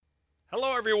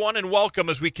Hello, everyone, and welcome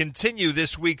as we continue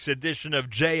this week's edition of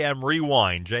JM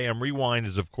Rewind. JM Rewind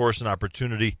is, of course, an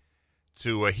opportunity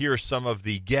to hear some of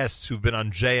the guests who've been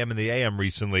on JM and the AM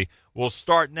recently. We'll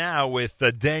start now with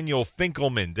Daniel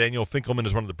Finkelman. Daniel Finkelman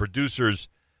is one of the producers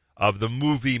of the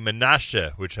movie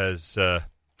Menashe, which has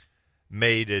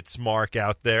made its mark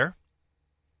out there.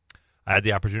 I had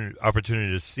the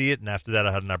opportunity to see it, and after that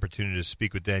I had an opportunity to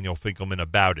speak with Daniel Finkelman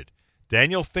about it.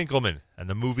 Daniel Finkelman and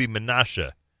the movie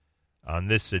Menashe on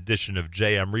this edition of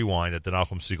JM Rewind at the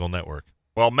Nachum Segal Network.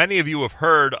 Well, many of you have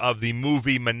heard of the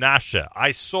movie Menashe.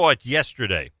 I saw it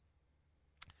yesterday.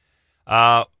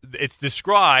 It's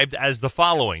described as the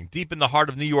following. Deep in the heart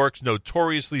of New York's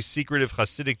notoriously secretive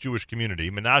Hasidic Jewish community,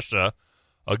 Menashe,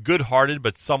 a good-hearted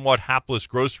but somewhat hapless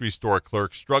grocery store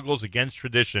clerk, struggles against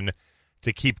tradition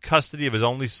to keep custody of his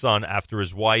only son after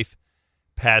his wife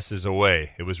passes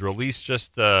away. It was released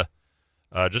just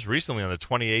recently on the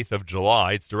 28th of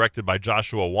July. It's directed by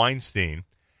Joshua Weinstein,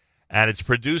 and it's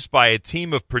produced by a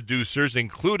team of producers,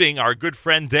 including our good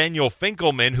friend Daniel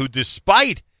Finkelman, who,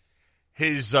 despite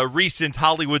his recent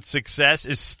Hollywood success,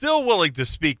 is still willing to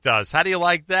speak to us. How do you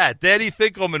like that? Danny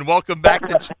Finkelman, welcome back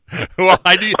to... Well,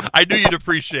 I knew you'd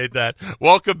appreciate that.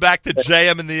 Welcome back to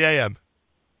JM and the AM.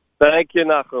 Thank you,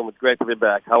 Nachum. It's great to be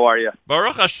back. How are you?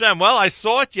 Baruch Hashem. Well, I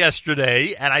saw it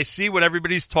yesterday, and I see what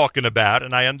everybody's talking about,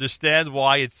 and I understand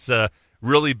why it's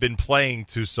really been playing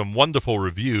to some wonderful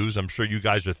reviews. I'm sure you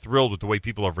guys are thrilled with the way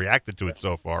people have reacted to it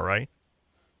so far, right?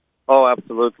 Oh,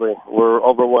 absolutely. We're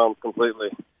overwhelmed completely.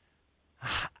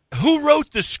 Who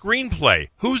wrote the screenplay?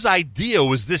 Whose idea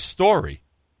was this story?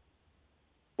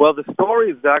 Well, the story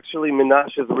is actually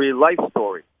Menashe's real-life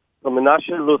story. So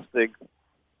Menashe Lustig,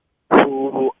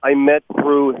 who I met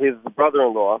through his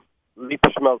brother-in-law, Lipa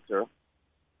Schmelzer.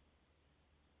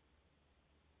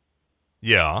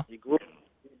 Yeah. He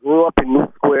grew up in New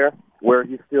Square, where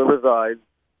he still resides,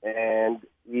 and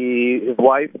his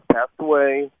wife passed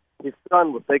away. His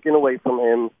son was taken away from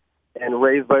him and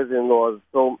raised by his in-laws.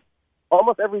 So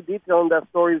almost every detail in that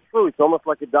story is true. It's almost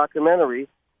like a documentary,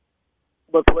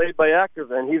 but played by actors,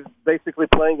 and he's basically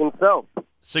playing himself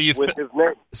with his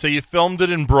name. So you filmed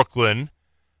it in Brooklyn.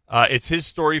 It's his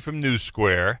story from New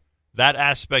Square. That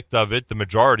aspect of it, the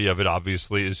majority of it,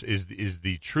 obviously, is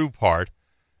the true part.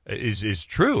 Is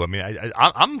true. I mean,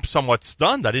 I'm somewhat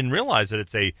stunned. I didn't realize that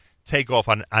it's a takeoff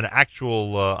on an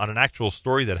actual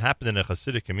story that happened in a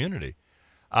Hasidic community.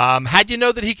 How'd you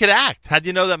know that he could act? How'd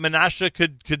you know that Menashe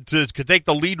could take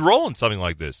the lead role in something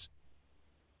like this?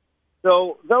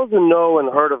 So those who know and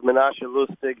heard of Menashe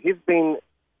Lustig, he's been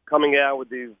coming out with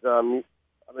these.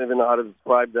 I don't even know how to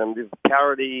describe them. These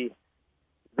parody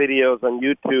videos on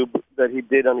YouTube that he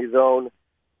did on his own.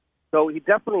 So he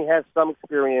definitely has some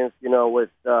experience, with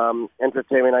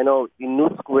entertainment. I know in New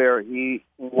Square he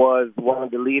was one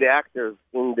of the lead actors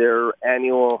in their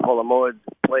annual Chol HaMoed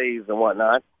plays and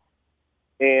whatnot.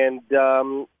 And,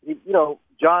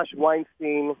 Josh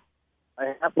Weinstein,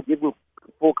 I have to give him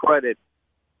full credit,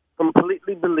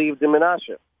 completely believed in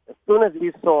Menashe. As soon as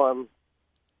he saw him,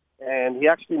 and he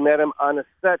actually met him on a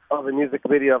set of a music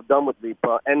video I've done with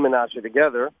Lipa and Menashe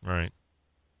together. Right.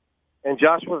 And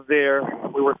Josh was there.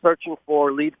 We were searching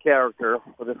for lead character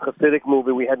for this Hasidic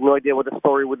movie. We had no idea what the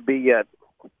story would be yet.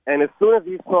 And as soon as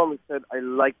he saw him, he said, I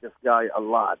like this guy a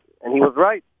lot. And he was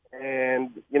right.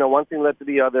 And, one thing led to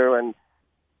the other. And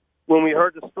when we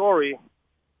heard the story,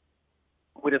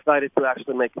 we decided to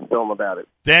actually make a film about it.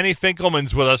 Danny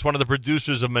Finkelman's with us, one of the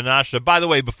producers of Menashe. By the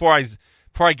way, before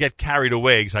I get carried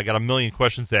away, because I got a million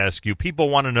questions to ask you, people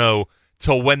want to know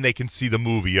till when they can see the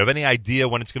movie. You have any idea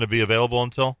when it's going to be available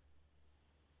until?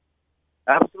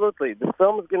 Absolutely. The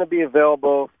film is going to be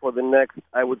available for the next,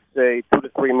 I would say, 2 to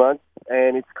 3 months,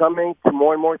 and it's coming to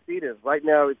more and more theaters. Right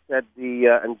now it's at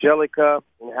the Angelica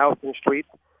in Houston Street,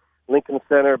 Lincoln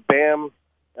Center, BAM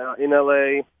in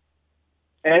L.A.,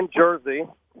 and Jersey,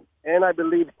 and I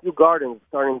believe Kew Gardens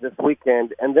starting this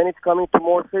weekend. And then it's coming to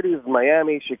more cities,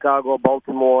 Miami, Chicago,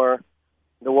 Baltimore,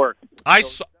 the works. I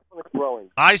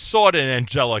saw it in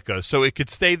Angelica, so it could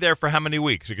stay there for how many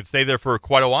weeks? It could stay there for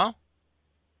quite a while?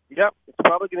 Yep, it's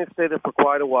probably going to stay there for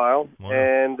quite a while. Wow.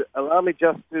 And allow me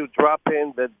just to drop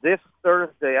in that this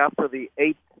Thursday after the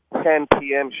 8:10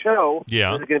 p.m. show,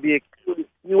 there's going to be a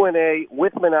Q&A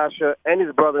with Menashe and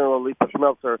his brother-in-law, Lipa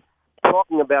Schmelzer,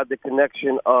 talking about the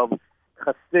connection of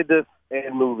Hasidus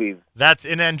and movies. That's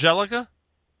in Angelica?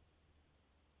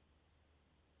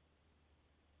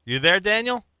 You there,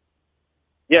 Daniel?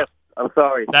 Yes, I'm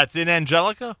sorry. That's in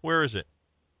Angelica? Where is it?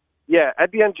 Yeah,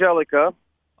 at the Angelica.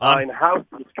 In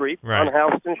Houston Street, right.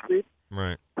 On Houston Street.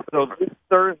 Right. So this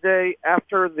Thursday,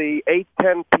 after the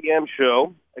 8:10 p.m.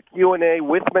 show, a Q&A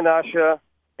with Menashe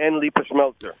and Lipa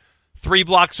Schmelzer. 3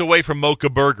 blocks away from Mocha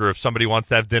Burger if somebody wants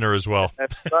to have dinner as well.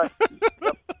 That's right.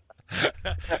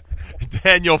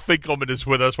 Daniel Finkelman is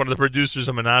with us, one of the producers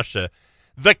of Menashe.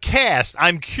 The cast,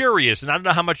 I'm curious, and I don't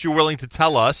know how much you're willing to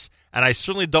tell us, and I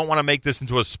certainly don't want to make this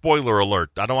into a spoiler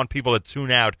alert. I don't want people to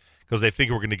tune out because they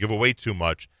think we're going to give away too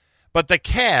much. But the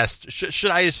cast,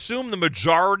 should I assume the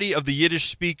majority of the Yiddish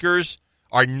speakers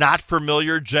are not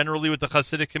familiar generally with the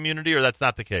Hasidic community, or that's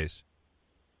not the case?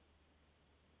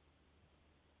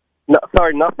 No,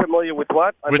 sorry, not familiar with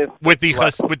what? With the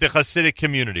Hasidic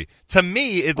community. To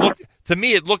me,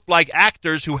 it looked like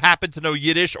actors who happened to know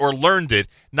Yiddish or learned it,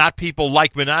 not people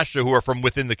like Menashe who are from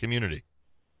within the community.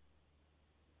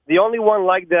 The only one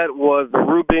like that was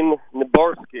Ruben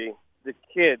Naborsky, the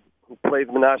kid who plays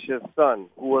Menashe's son,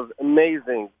 who was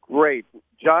amazing, great.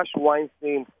 Josh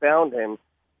Weinstein found him.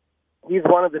 He's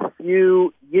one of the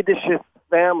few Yiddishist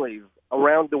families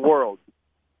around the world.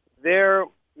 They're,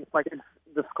 if I could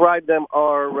describe them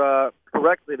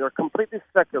correctly, they're completely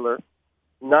secular,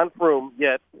 non-frum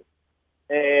yet,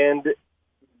 and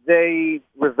they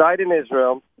reside in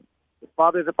Israel. His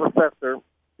father's a professor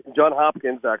in Johns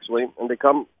Hopkins, actually, and they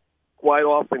come quite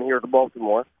often here to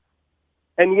Baltimore.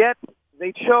 And yet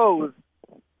they chose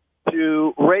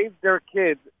to raise their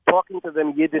kids talking to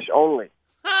them Yiddish only.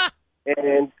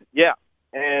 And, yeah,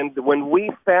 and when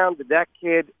we found that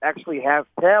kid actually has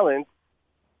talent,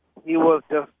 he was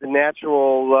just the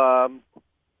natural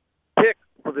pick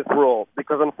for this role.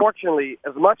 Because unfortunately,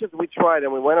 as much as we tried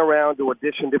and we went around to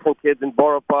audition different kids in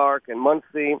Borough Park and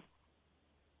Muncie,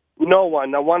 not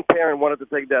one parent wanted to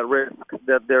take that risk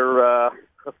that their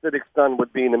Hasidic son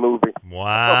would be in the movie.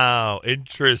 Wow,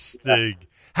 interesting.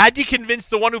 How'd you convince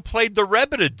the one who played the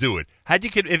Rebbe to do it?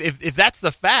 If that's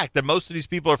the fact that most of these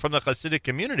people are from the Hasidic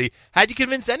community, how'd you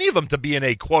convince any of them to be in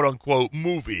a quote-unquote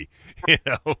movie? You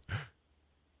know?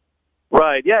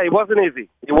 Right, yeah, it wasn't easy.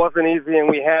 It wasn't easy, and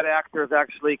we had actors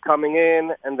actually coming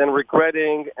in and then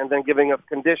regretting and then giving us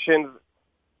conditions.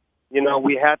 You know,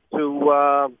 we had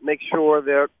to make sure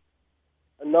that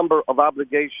a number of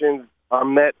obligations are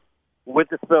met with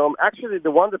the film. Actually,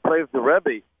 the one that plays the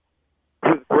Rebbe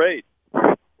is great.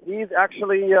 He's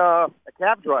actually a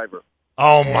cab driver.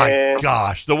 Oh, my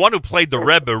gosh. The one who played the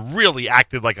Rebbe really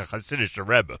acted like a Hasidic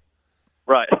Rebbe.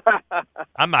 Right.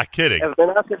 I'm not kidding. As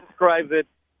Menashe describes it,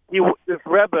 this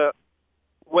Rebbe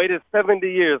waited 70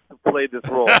 years to play this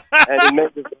role, and he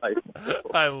made his life.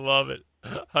 I love it.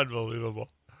 Unbelievable.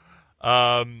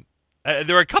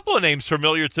 There are a couple of names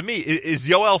familiar to me. Is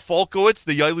Yoel Folkowitz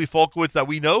the Yoeli Folkowitz that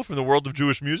we know from the world of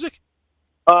Jewish music?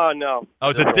 Oh, no. Oh,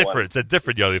 it's a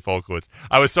different Yoeli Folkowitz.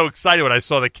 I was so excited when I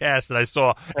saw the cast and I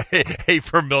saw a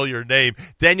familiar name.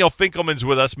 Daniel Finkelman's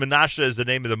with us. Menashe is the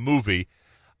name of the movie.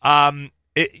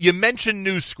 You mentioned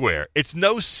New Square. It's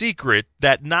no secret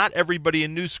that not everybody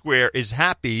in New Square is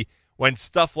happy when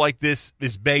stuff like this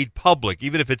is made public,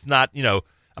 even if it's not,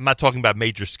 I'm not talking about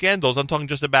major scandals. I'm talking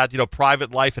just about,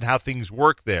 private life and how things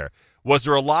work there. Was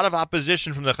there a lot of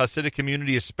opposition from the Hasidic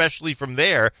community, especially from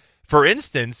there? For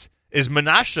instance, is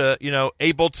Menashe,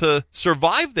 able to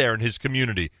survive there in his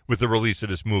community with the release of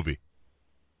this movie?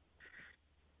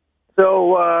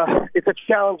 So it's a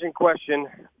challenging question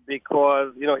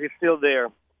because, he's still there,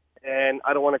 and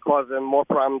I don't want to cause him more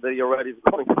problems than he already is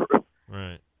going through.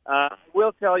 Right. I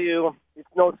will tell you, it's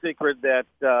no secret that,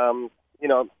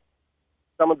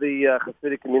 some of the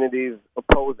Hasidic communities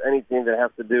oppose anything that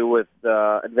has to do with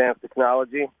advanced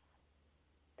technology.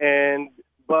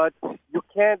 But you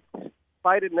can't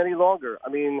fight it any longer. I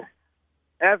mean,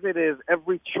 as it is,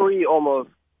 every tree almost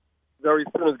very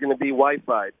soon is going to be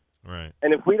Wi-Fi. Right.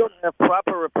 And if we don't have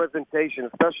proper representation,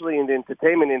 especially in the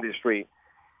entertainment industry,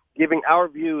 giving our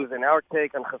views and our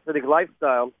take on Hasidic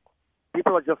lifestyle,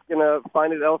 people are just going to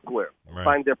find it elsewhere,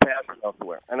 find their passion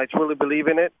elsewhere. And I truly believe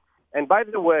in it. And by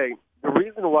the way, the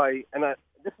reason why,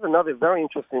 this is another very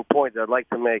interesting point that I'd like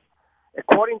to make.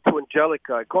 According to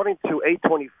Angelica, according to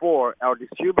A24, our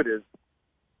distributors,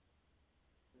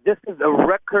 this is a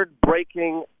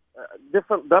record-breaking,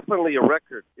 definitely a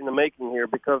record in the making here,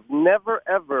 because never,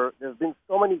 ever, there's been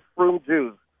so many frum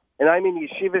Jews, and I mean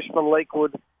Yeshivish from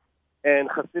Lakewood and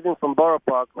Hasidim from Borough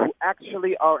Park, who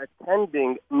actually are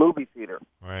attending movie theater.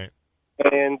 Right.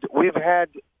 And we've had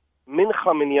Mincha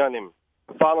Minyanim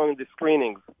following the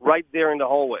screenings right there in the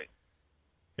hallway.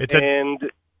 It's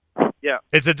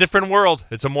a different world.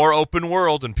 It's a more open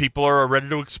world, and people are ready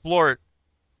to explore it.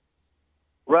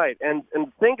 Right, and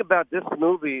think about this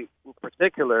movie in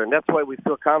particular, and that's why we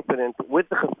feel confident with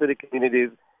the Hasidic communities,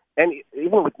 and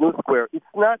even with New Square. It's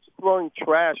not throwing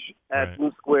trash at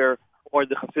New Square or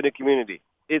the Hasidic community.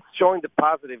 It's showing the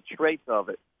positive traits of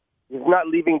it. He's not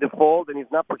leaving the fold, and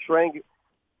he's not portraying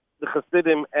the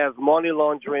Hasidim as money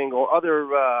laundering or other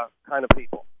kind of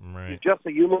people. Right. He's just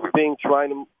a human being trying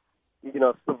to,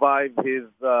 survive his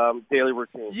daily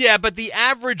routine. Yeah, but the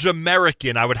average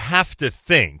American, I would have to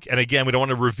think, and again, we don't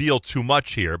want to reveal too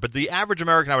much here, but the average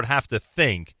American, I would have to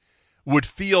think, would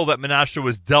feel that Menashe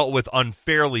was dealt with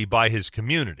unfairly by his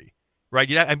community, right?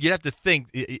 You'd have to think,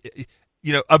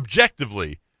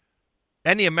 objectively,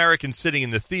 any American sitting in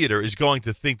the theater is going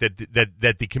to think that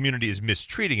the community is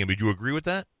mistreating him. Would you agree with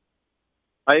that?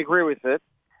 I agree with it,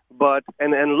 but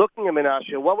and looking at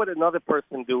Menashe, what would another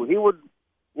person do? He would,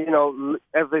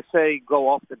 as they say, go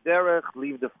off the derech,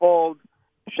 leave the fold,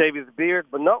 shave his beard.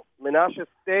 But no, Menashe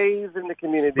stays in the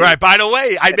community. Right. By the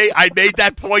way, I made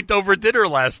that point over dinner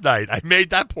last night. I made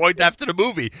that point after the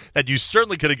movie that you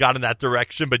certainly could have gone in that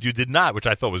direction, but you did not, which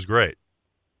I thought was great.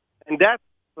 And that's,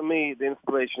 for me, the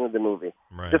inspiration of the movie.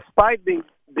 Right. Despite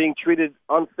being treated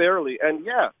unfairly, and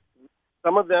yeah,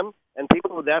 some of them and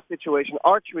people with that situation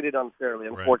are treated unfairly,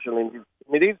 unfortunately, in these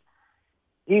communities.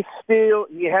 He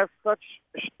has such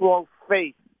a strong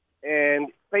faith, and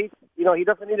faith, he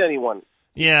doesn't need anyone.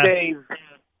 Yeah. He stays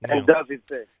and does his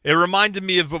thing. It reminded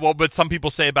me of what some people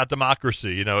say about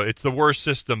democracy. It's the worst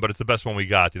system, but it's the best one we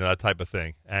got. That type of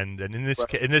thing. And in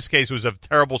this case, it was a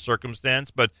terrible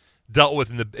circumstance, but dealt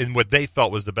with in what they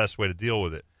felt was the best way to deal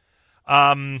with it.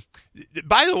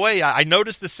 By the way, I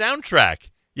noticed the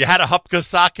soundtrack. You had a Hupka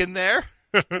sock in there.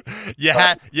 you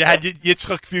had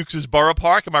Yitzchak Fuchs's Borough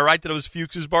Park. Am I right that it was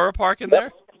Fuchs's Borough Park in there?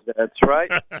 That's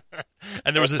right.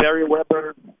 And there was Barry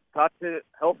Weber, Tate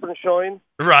Helfenschein.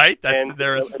 Right. And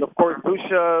of course,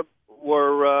 Busha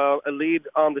were a lead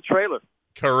on the trailer.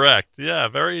 Correct. Yeah,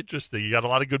 very interesting. You got a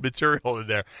lot of good material in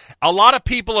there. A lot of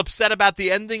people upset about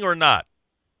the ending or not?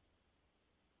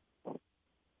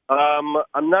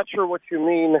 I'm not sure what you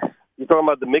mean. You're talking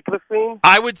about the mikveh scene?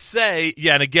 I would say,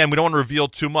 yeah, and again, we don't want to reveal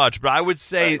too much, but I would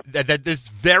say that this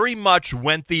very much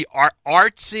went the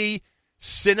artsy,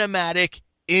 cinematic,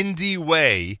 indie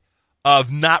way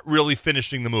of not really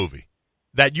finishing the movie.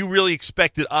 That you really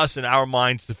expected us in our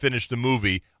minds to finish the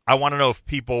movie. I want to know if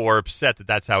people were upset that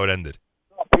that's how it ended.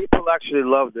 People actually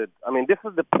loved it. I mean, this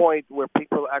is the point where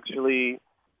people actually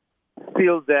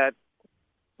feel that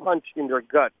punch in their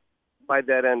gut by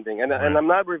that ending. And I'm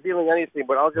not revealing anything,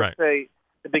 but I'll just say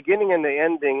the beginning and the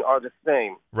ending are the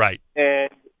same. Right. And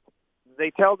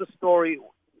they tell the story.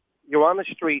 You're on the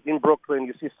street in Brooklyn.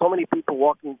 You see so many people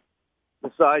walking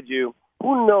beside you.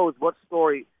 Who knows what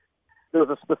story does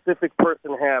a specific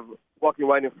person have walking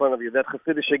right in front of you, that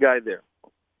Hasidic guy there.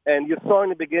 And you saw in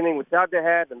the beginning without the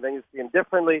hat, and then you see him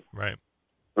differently. Right.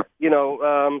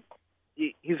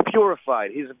 He's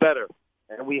purified. He's better.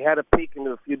 And we had a peek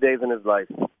into a few days in his life.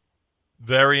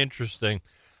 Very interesting.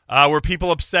 Were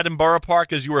people upset in Borough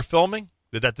Park as you were filming?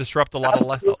 Did that disrupt a lot of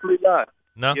life? Absolutely not.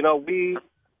 No?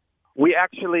 We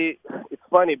actually, it's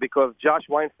funny because Josh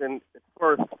Weinstein at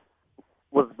first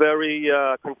was very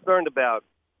concerned about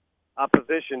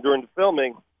opposition during the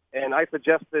filming, and I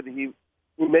suggested he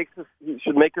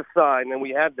should make a sign, and we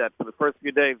had that for the first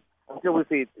few days until we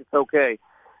see it's okay.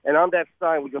 And on that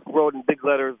sign, we just wrote in big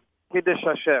letters, Kiddush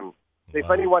Hashem. So if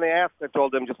anyone asks, I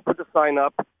told them, just put the sign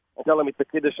up and tell them it's a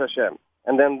Kiddush Hashem,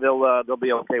 and then they'll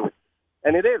be okay with it.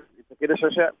 And it is. It's a Kiddush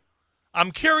Hashem.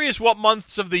 I'm curious what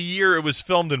months of the year it was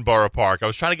filmed in Borough Park. I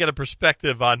was trying to get a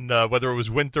perspective on whether it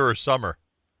was winter or summer.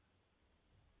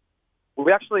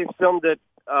 We actually filmed it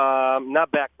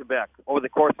not back-to-back, over the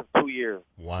course of 2 years.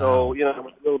 Wow. So, a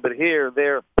little bit here,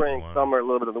 there, spring, summer, a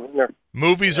little bit of the winter.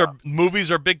 Movies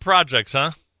are big projects,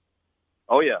 huh?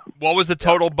 Oh, yeah. What was the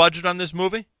total budget on this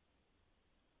movie?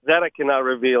 That I cannot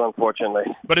reveal, unfortunately.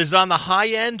 But is it on the high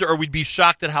end, or we'd be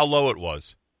shocked at how low it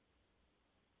was?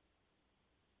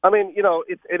 I mean,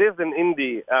 it is an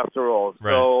indie after all.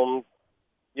 Right. So,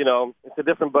 it's a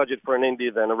different budget for an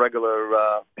indie than a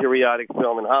regular periodic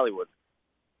film in Hollywood.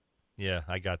 Yeah,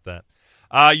 I got that.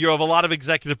 You have a lot of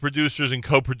executive producers and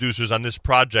co-producers on this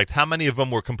project. How many of them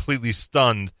were completely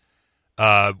stunned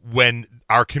when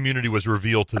our community was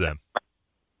revealed to them?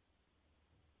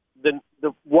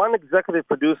 The one executive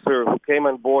producer who came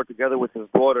on board together with his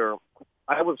daughter,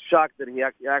 I was shocked that he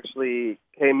actually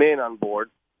came in on board.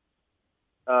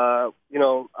 I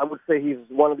would say he's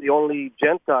one of the only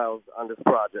Gentiles on this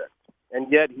project. And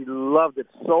yet he loved it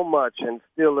so much and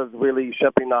still is really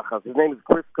Shepi Nachas. His name is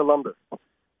Chris Columbus.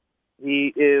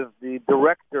 He is the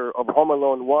director of Home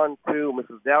Alone 1, 2,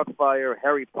 Mrs. Doubtfire,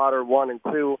 Harry Potter 1 and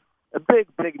 2. A big,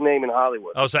 big name in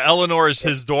Hollywood. Oh, so Eleanor is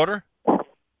his daughter?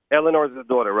 Eleanor is his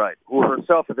daughter, right, who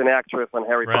herself is an actress on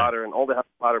Harry Potter and all the Harry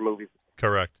Potter movies.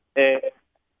 Correct. And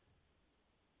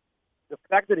the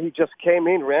fact that he just came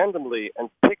in randomly and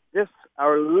picked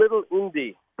our little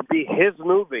indie to be his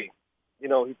movie, he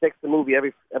takes the movie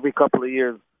every couple of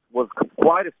years, was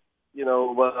quite,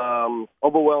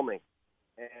 overwhelming.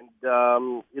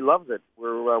 And he loves it.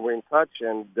 We're in touch,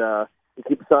 and he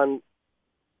keeps on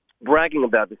bragging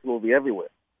about this movie everywhere.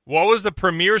 What was the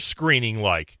premiere screening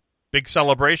like? Big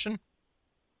celebration?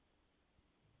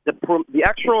 The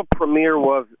actual premiere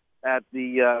was at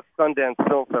the Sundance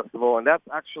Film Festival, and that's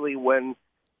actually when,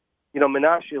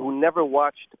 Menashe, who never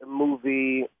watched a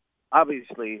movie,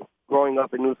 obviously, growing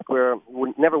up in New Square,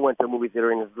 never went to a movie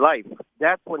theater in his life.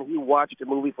 That's when he watched a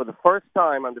movie for the first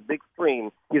time on the big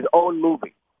screen, his own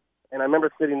movie. And I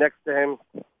remember sitting next to him,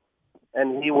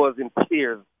 and he was in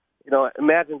tears.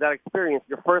 Imagine that experience,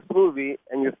 your first movie,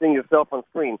 and you're seeing yourself on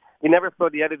screen. He never saw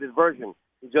the edited version.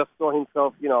 He just saw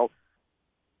himself, he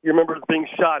remembers being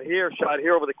shot here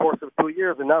over the course of 2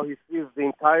 years, and now he sees the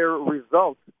entire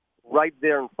result right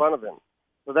there in front of him.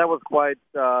 So that was quite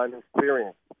an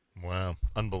experience. Wow,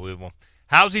 unbelievable.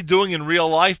 How's he doing in real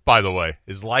life, by the way?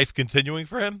 Is life continuing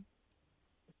for him?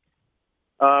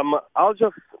 I'll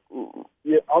just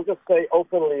say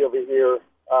openly over here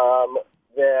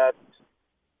that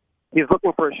he's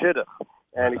looking for a shidduch.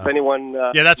 And if anyone,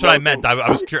 that's what I meant. I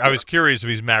was curious if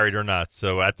he's married or not.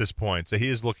 So at this point, he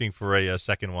is looking for a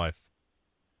second wife.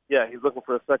 Yeah, he's looking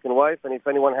for a second wife, and if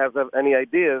anyone has any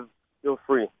ideas, feel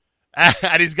free.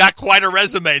 And he's got quite a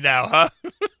resume now, huh?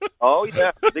 Oh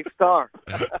yeah, big star.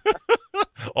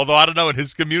 Although I don't know, in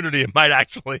his community, it might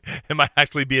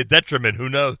actually be a detriment. Who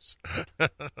knows?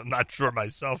 I'm not sure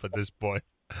myself at this point.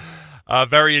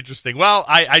 Very interesting. Well,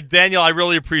 Daniel, I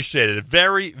really appreciate it.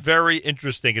 Very, very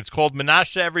interesting. It's called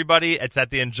Menashe, everybody. It's at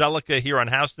the Angelica here on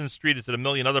Houston Street. It's at a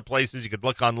million other places. You could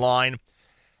look online,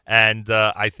 and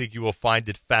I think you will find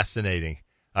it fascinating.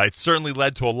 It certainly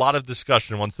led to a lot of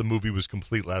discussion once the movie was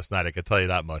complete last night. I can tell you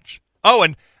that much. Oh,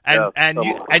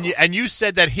 and you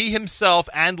said that he himself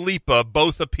and Lipa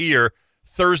both appear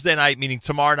Thursday night, meaning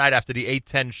tomorrow night after the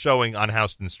 8:10 showing on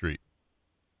Houston Street.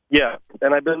 Yeah,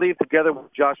 and I believe together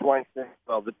with Josh Weinstein,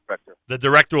 the director. The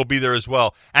director will be there as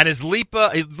well. And is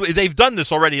Lipa, they've done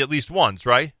this already at least once,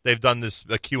 right? They've done this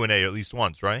Q&A at least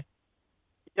once, right?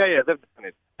 Yeah, they've done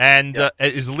it. And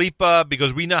is Lipa,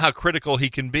 because we know how critical he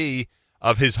can be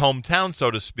of his hometown,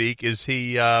 so to speak, is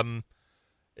he, how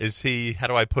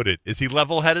do I put it? Is he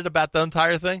level-headed about the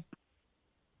entire thing?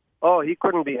 Oh, he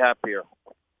couldn't be happier.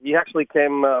 He actually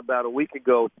came about a week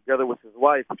ago together with his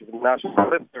wife, which is Menashe's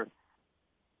sister,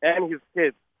 and his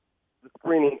kids, the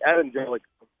screening at Angelica.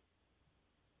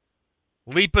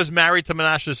 Lipa's married to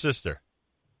Menashe's sister.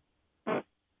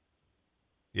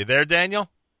 You there, Daniel?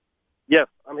 Yes,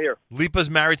 I'm here. Lipa's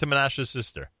married to Menashe's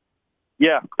sister.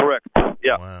 Yeah, correct.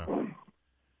 Yeah. Wow.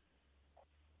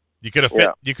 You could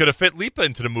have fit Lipa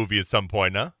into the movie at some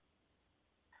point, huh?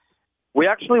 We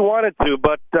actually wanted to,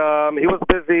 but he was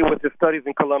busy with his studies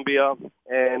in Columbia,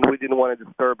 and we didn't want to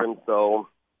disturb him. So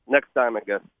next time, I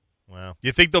guess. Wow.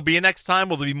 You think there'll be a next time?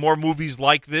 Will there be more movies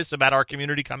like this about our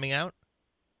community coming out?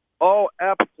 Oh,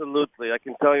 absolutely. I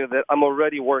can tell you that I'm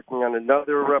already working on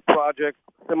another project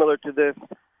similar to this.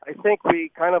 I think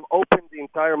we kind of opened the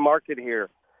entire market here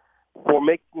for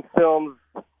making films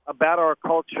about our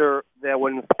culture that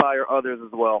would inspire others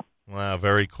as well. Wow,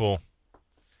 very cool.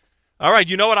 All right,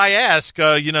 you know what I ask?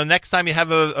 Next time you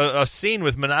have a scene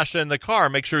with Menashe in the car,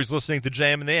 make sure he's listening to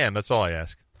JM and the AM. That's all I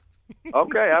ask.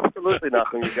 Okay, absolutely,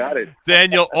 Nachum. You got it.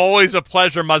 Daniel, always a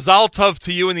pleasure. Mazal tov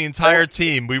to you and the entire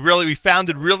team. We found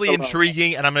it really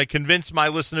intriguing, and I'm going to convince my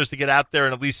listeners to get out there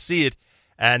and at least see it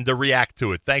and to react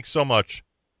to it. Thanks so much.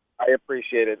 I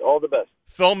appreciate it. All the best.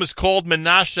 Film is called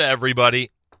Menashe,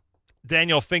 everybody.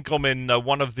 Daniel Finkelman,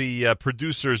 one of the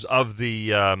producers of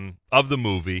the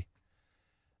movie.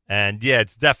 And, yeah,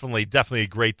 it's definitely a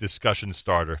great discussion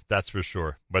starter, that's for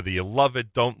sure. Whether you love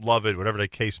it, don't love it, whatever the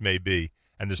case may be.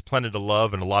 And there's plenty to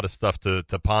love and a lot of stuff to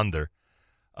ponder.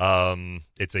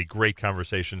 It's a great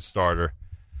conversation starter.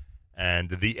 And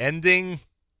the ending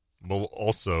will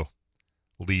also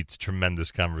lead to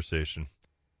tremendous conversation.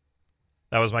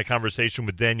 That was my conversation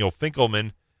with Daniel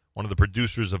Finkelman, one of the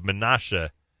producers of Menashe,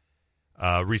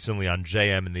 recently on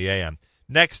JM and the AM.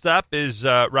 Next up is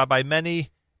Rabbi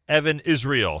Meni Evan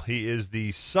Israel. He is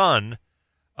the son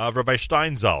of Rabbi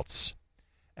Steinsaltz.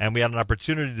 And we had an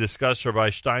opportunity to discuss Rabbi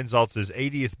Steinsaltz's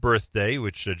 80th birthday,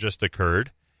 which just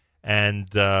occurred. And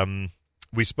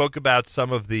we spoke about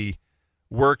some of the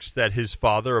works that his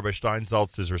father, Rabbi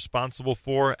Steinsaltz, is responsible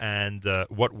for and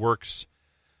what works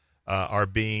are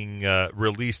being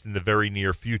released in the very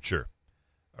near future.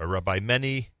 Rabbi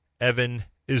Meni Evan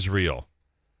Israel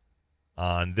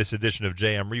on this edition of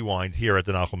JM Rewind here at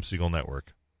the Nachum Segal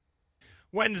Network.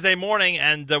 Wednesday morning,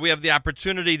 and we have the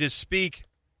opportunity to speak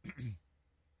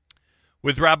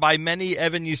with Rabbi Meni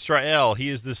Even Yisrael. He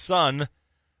is the son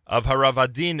of Harav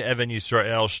Adin Even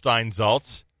Yisrael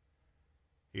Steinsaltz.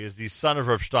 He is the son of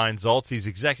Rav Steinsaltz. He's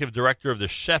executive director of the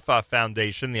Shefa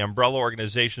Foundation, the umbrella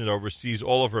organization that oversees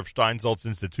all of Rav Steinsaltz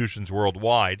institutions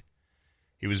worldwide.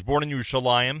 He was born in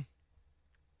Yerushalayim.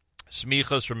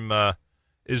 Smichas from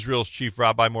Israel's chief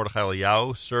rabbi Mordechai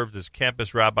Eliyahu, served as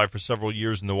campus rabbi for several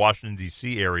years in the Washington,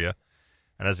 D.C. area,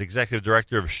 and as executive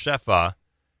director of Shefa,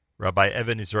 Rabbi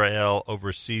Even Israel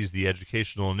oversees the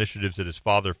educational initiatives that his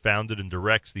father founded and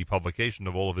directs the publication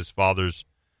of all of his father's,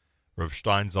 Rav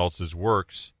Steinsaltz's,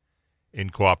 works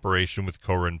in cooperation with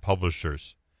Koren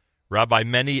Publishers. Rabbi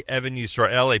Meni Even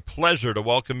Yisrael, a pleasure to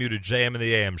welcome you to JM and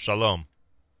the AM. Shalom.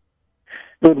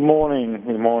 Good morning.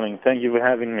 Good morning. Thank you for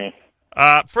having me.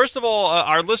 First of all,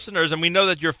 our listeners, and we know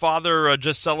that your father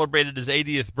just celebrated his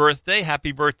 80th birthday.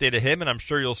 Happy birthday to him, and I'm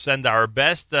sure you'll send our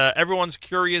best. Everyone's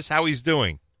curious how he's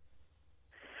doing.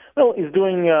 Well, he's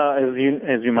doing,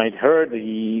 as you might heard,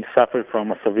 he suffered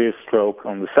from a severe stroke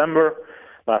on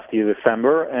last year,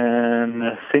 December,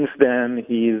 and since then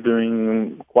he is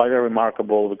doing quite a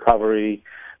remarkable recovery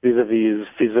vis-a-vis his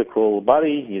physical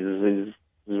body. He's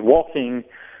walking,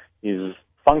 he's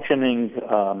functioning,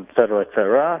 et cetera, et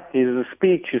cetera. His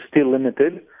speech is still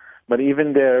limited, but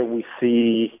even there we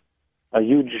see a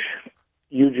huge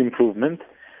improvement.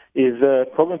 His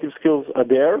cognitive skills are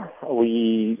there.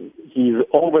 He's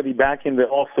already back in the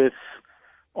office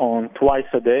on twice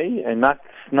a day, and not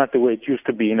the way it used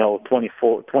to be,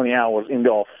 20 hours in the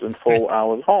office and 4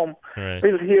 hours home. Right.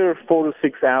 He's here 4 to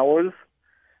 6 hours,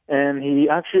 and he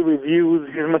actually reviews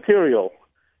his material.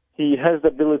 He has the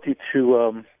ability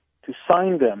to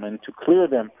sign them and to clear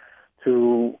them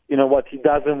to, what he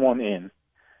doesn't want in.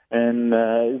 And,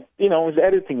 he's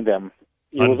editing them.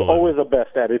 He was always the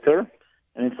best editor,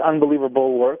 and it's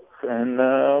unbelievable work, and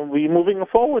we're moving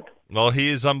forward. Well, he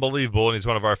is unbelievable, and he's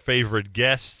one of our favorite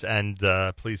guests, and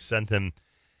please send him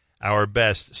our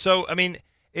best. So, I mean,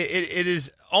 it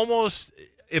is almost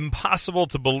impossible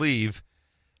to believe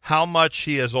how much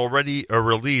he has already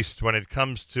released when it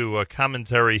comes to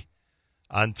commentary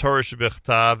on Torah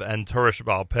Shebichtav and Torah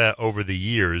Sheba'al Peh over the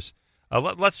years.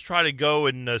 Let's try to go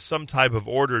in some type of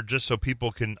order just so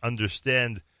people can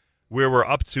understand where we're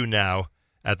up to now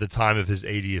at the time of his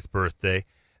 80th birthday.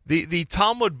 The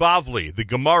Talmud Bavli, the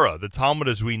Gemara, the Talmud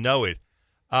as we know it,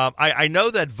 I know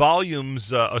that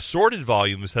volumes, assorted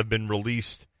volumes, have been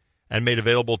released and made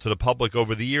available to the public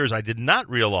over the years. I did not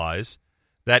realize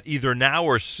that either now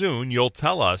or soon you'll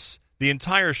tell us the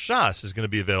entire Shas is going to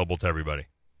be available to everybody.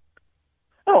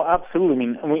 Oh, absolutely.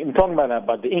 I mean, I'm talking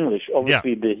about the English.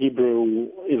 Obviously, The Hebrew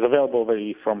is available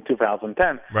already from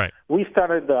 2010. Right. We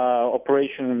started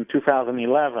operation in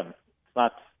 2011. It's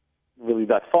not really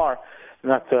that far.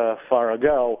 Not far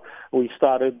ago. We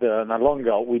started not long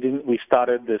ago. We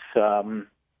started this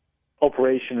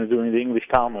operation of doing the English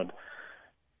Talmud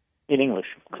in English.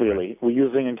 Clearly, right. We're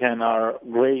using again our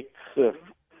great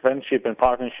friendship and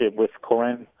partnership with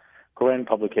Koren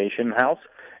Publication House.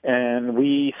 And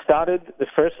we started, the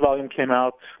first volume came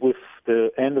out with the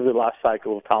end of the last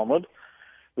cycle of Talmud,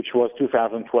 which was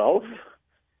 2012.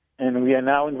 And we are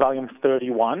now in volume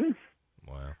 31.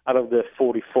 Wow. Out of the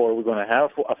 44 we're going to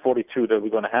have, 42 that we're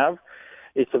going to have.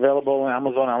 It's available on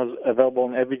Amazon, available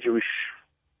in every Jewish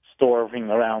store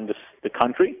around the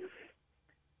country.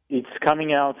 It's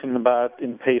coming out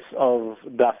in pace of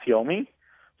Daf Yomi.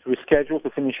 So we're scheduled to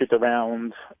finish it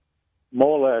around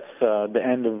more or less the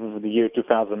end of the year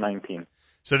 2019.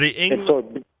 So the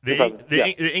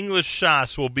English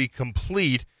Shas will be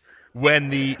complete when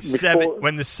the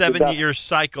 7-year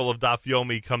cycle of Daf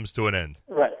Yomi comes to an end.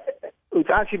 Right. It's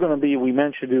actually going to be. We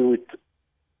meant to do it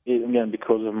again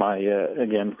because of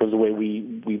the way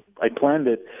I planned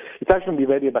it. It's actually going to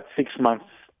be ready about 6 months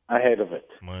ahead of it.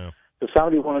 Wow. So if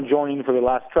somebody want to join in for the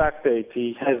last track date,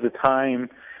 he has the time.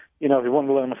 If you want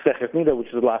to learn Masechet Nida, which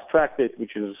is the last track date,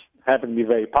 which is happened to be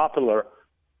very popular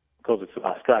because it's the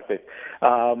last track date.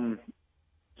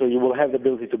 So you will have the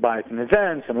ability to buy it in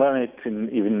advance and learn it in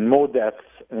even more depth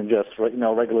than just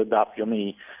regular Daf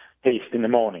Yomi haste in the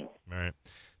morning. Right.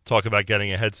 Talk about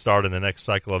getting a head start in the next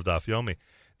cycle of Daf Yomi.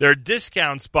 There are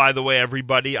discounts, by the way,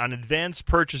 everybody, on advanced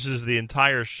purchases of the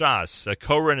entire Shas.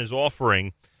 Koren is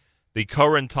offering the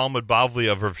Koren Talmud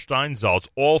Bavli of Rav Steinsaltz,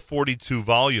 all 42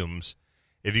 volumes.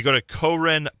 If you go to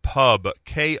Koren Pub,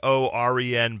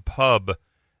 KOREN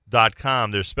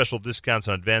Pub.com, there's special discounts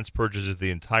on advanced purchases of the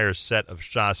entire set of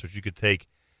Shas, which you could take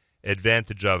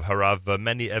advantage of. Harav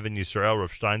Meni Even Yisrael,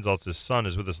 Rav Steinsaltz's son,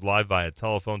 is with us live via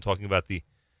telephone talking about the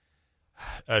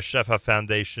Shefa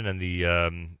Foundation and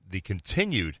the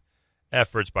continued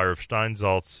efforts by Rav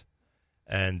Steinsaltz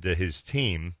and his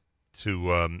team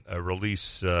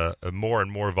release more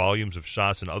and more volumes of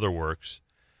Shas and other works.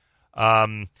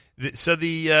 I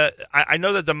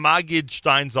know that the Maggid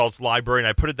Steinsaltz library, and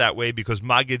I put it that way because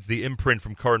Maggid's the imprint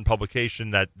from current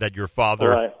publication that your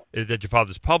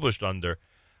father's published under.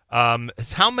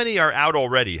 How many are out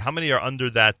already? How many are under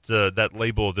that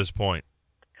label at this point?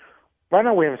 Right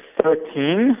now we have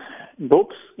 13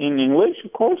 books in English,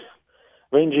 of course,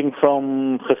 ranging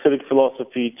from Hasidic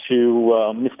philosophy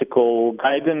to mystical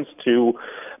guidance to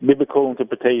biblical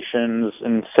interpretations,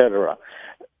 etc.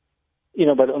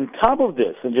 But on top of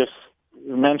this, and just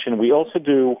mention, we're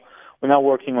now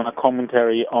working on a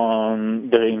commentary on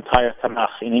the entire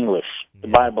Tanakh in English, the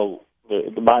Bible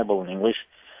in English,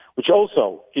 which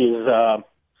also is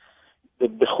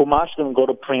the Chumash going to go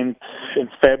to print in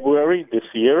February this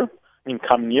year,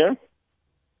 coming year,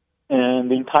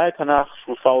 and the entire Tanakh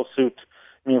will follow suit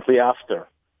immediately after.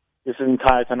 This is the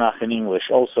entire Tanakh in English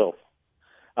also,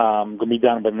 going to be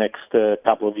done by the next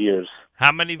couple of years.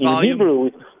 How many volumes? In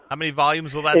Hebrew, how many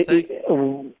volumes will that take?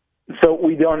 So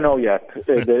we don't know yet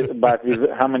but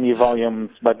how many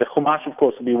volumes. But the Chumash, of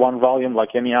course, will be one volume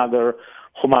like any other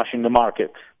Chumash in the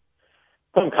market.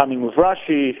 Coming with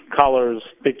Rashi, colors,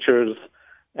 pictures,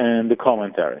 and the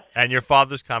commentary. And your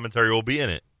father's commentary will be in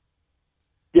it?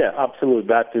 Yeah, absolutely.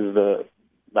 That's the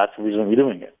reason we're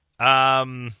doing it.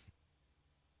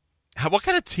 What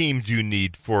kind of team do you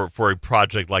need for a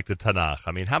project like the Tanakh?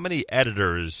 I mean, how many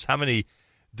editors, how many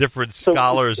different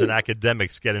scholars and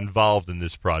academics get involved in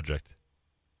this project?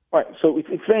 Right. So it's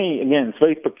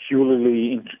very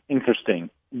peculiarly interesting.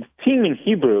 The team in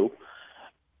Hebrew,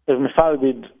 as my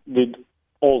father did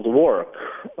all the work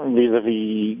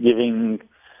vis-a-vis giving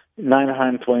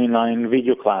 929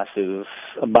 video classes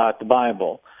about the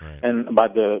Bible and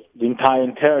about the entire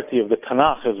entirety of the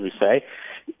Tanakh, as we say.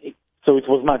 So it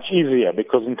was much easier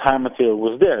because entire material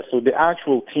was there. So the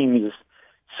actual team is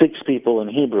 6 people in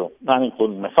Hebrew, not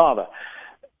including my father.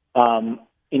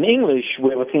 In English, we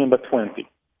have a team of about 20.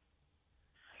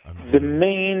 The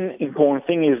main important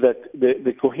thing is that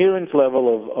the coherence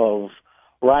level of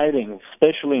writing,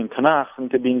 especially in Tanakh,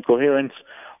 need to be in coherence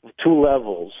of 2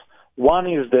 levels. One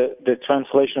is the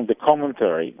translation of the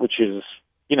commentary, which is,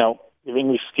 the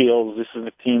English skills. This is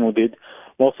the team who did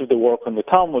most of the work on the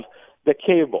Talmud. They're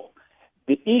capable.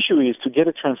 The issue is to get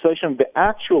a translation of the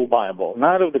actual Bible,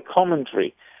 not of the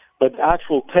commentary, but the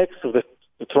actual text of the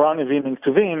Torah, Nevi'im, and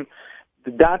Ketuvim,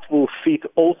 that will fit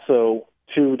also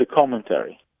to the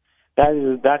commentary. That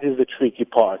is the tricky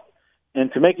part.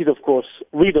 And to make it, of course,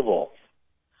 readable,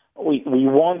 we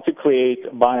want to create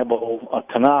a Bible, a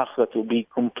Tanakh, that will be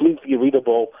completely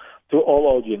readable to all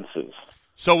audiences.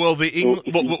 So will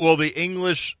the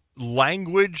English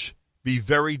language be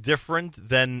very different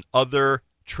than other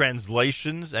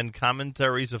translations and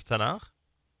commentaries of Tanakh?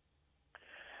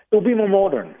 It will be more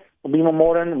modern. It will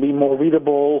be more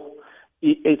readable.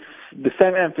 It's the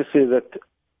same emphasis that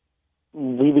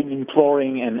we've been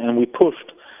imploring and we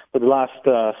pushed for the last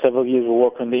several years of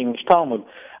work on the English Talmud.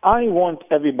 I want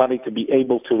everybody to be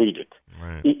able to read it.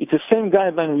 Right. It's the same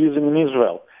guideline we're using in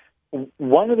Israel.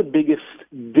 One of the biggest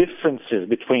differences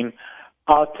between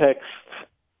our text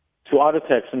to other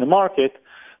texts in the market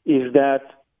is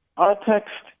that our text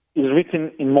is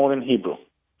written in modern Hebrew.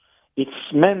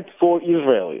 It's meant for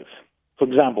Israelis. For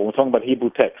example, we're talking about Hebrew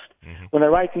text. Mm-hmm. When I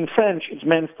write in French, it's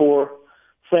meant for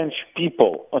French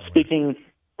people or speaking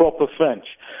proper French.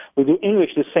 We do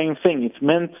English, the same thing. It's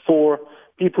meant for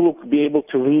people who could be able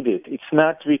to read it. It's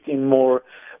not written in more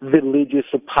religious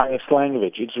or pious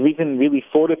language. It's written really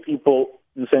for the people,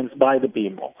 in a sense, by the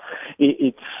people.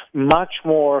 It's much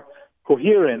more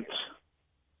coherent.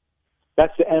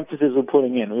 That's the emphasis we're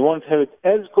putting in. We want to have it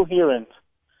as coherent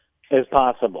as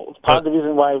possible. It's part of the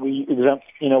reason why we're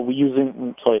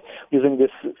using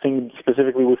this thing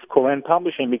specifically with Koren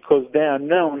Publishing, because they are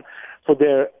known for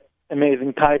their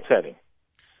amazing typesetting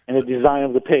and the design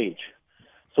of the page.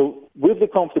 So with the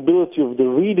comfortability of the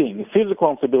reading, the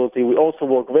physical comfortability, we also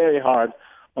work very hard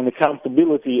on the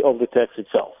comfortability of the text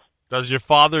itself. Does your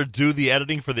father do the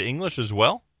editing for the English as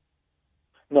well?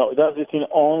 No, it does it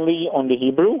only on the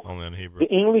Hebrew. Only on Hebrew.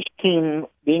 The English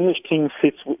team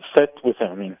sits with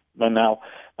him now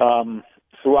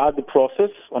throughout the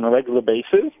process on a regular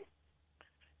basis.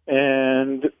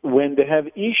 And when they have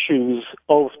issues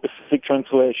of specific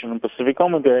translation and specific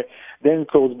commentary, then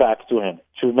it goes back to him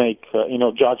to make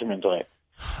judgment on it.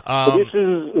 So this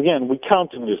is, again, we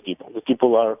count on these people. The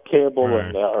people are capable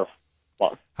and they are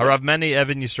smart. Harav Meni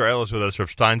Evan Yisrael is with us, Rav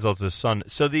Steinsaltz's son.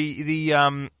 So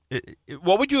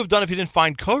what would you have done if you didn't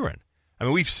find Koren? I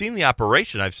mean, we've seen the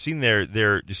operation. I've seen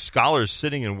their scholars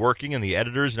sitting and working, and the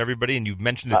editors and everybody. And you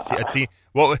mentioned a team.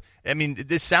 Well, I mean,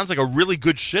 this sounds like a really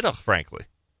good shidduch, frankly.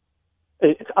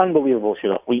 It's unbelievable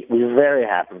shidduch. We're very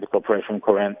happy with the cooperation with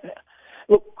Koren.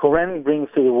 Look, Koren brings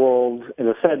to the world, as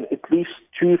I said, at least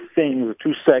two things,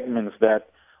 two segments that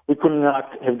we could not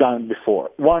have done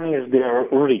before. One is their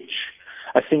reach.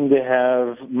 I think they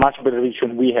have much better reach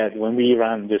than we had when we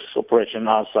ran this operation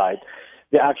outside.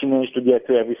 They actually managed to get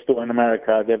to every store in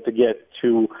America. They have to get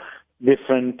to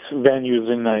different venues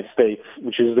in the United States,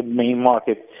 which is the main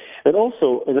market. But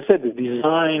also, as I said, the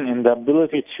design and the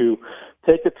ability to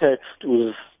take a text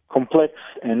was complex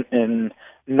and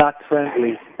not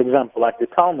friendly, for example, like the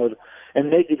Talmud, and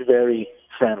make it very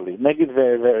friendly, make it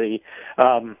very, very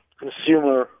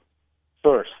consumer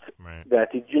first. Right.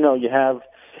 That, you have,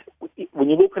 when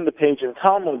you look on the page of the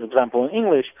Talmud, for example, in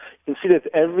English, you can see that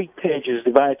every page is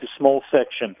divided into small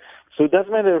sections. So it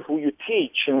doesn't matter who you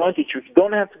teach and what you teach. You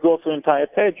don't have to go through the entire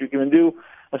page. You can do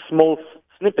a small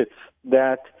snippets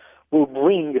that will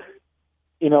bring,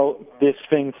 this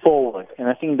thing forward. And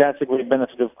I think that's a great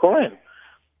benefit of Koren.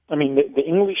 I mean, the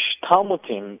English Talmud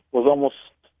team was almost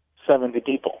 70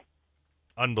 people.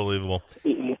 Unbelievable.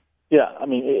 Yeah, I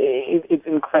mean, it's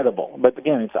incredible. But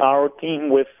again, it's our team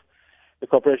with the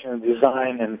cooperation of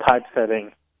design and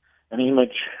typesetting and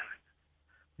image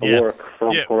work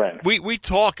from Koren. We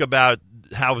talk about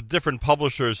how different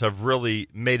publishers have really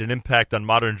made an impact on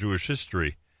modern Jewish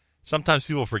history. Sometimes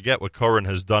people forget what Koren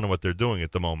has done and what they're doing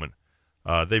at the moment.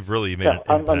 They've really made an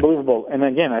impact. Unbelievable. And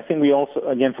again, I think we also,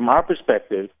 from our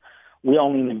perspective, we're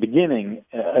only in the beginning.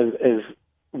 As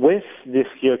with this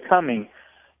year coming,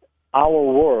 our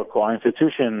work, our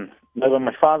institution,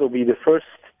 my father will be the first.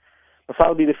 My father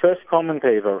will be the first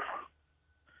commentator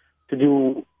to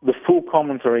do the full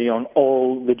commentary on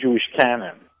all the Jewish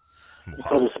canon,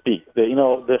 so to speak.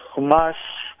 The Chumash,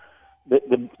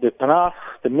 the Tanakh,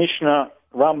 the Mishnah,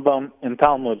 Rambam, and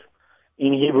Talmud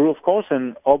in Hebrew, of course,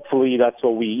 and hopefully that's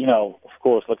what we, of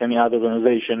course, like any other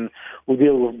organization, we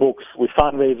deal with books, we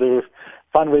fundraise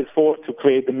for to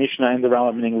create the Mishnah and the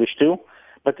Rambam in English too.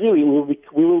 But really,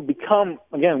 we will become,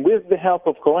 again, with the help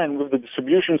of Koren, with the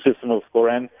distribution system of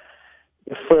Koren,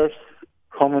 the first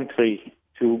commentary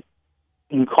to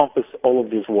encompass all of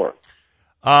this work.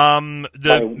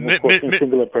 The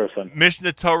singular person.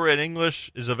 Mishnah Torah in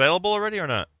English is available already or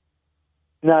not?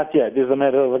 Not yet. There's a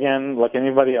matter of, again, like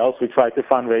anybody else, we try to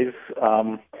fundraise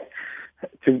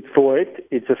for it.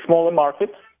 It's a smaller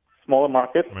market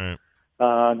Right.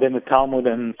 Than the Talmud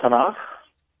and Tanakh.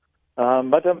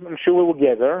 But I'm sure we will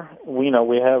get there. We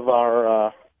have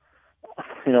our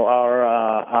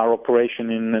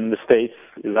operation in the States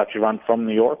is actually run from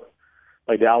New York,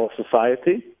 by the Aleph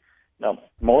Society. Now,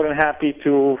 more than happy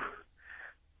to,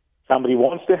 somebody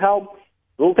wants to help,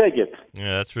 we'll take it.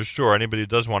 Yeah, that's for sure. Anybody who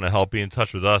does want to help, be in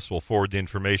touch with us. We'll forward the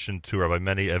information to Rabbi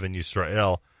Meni Even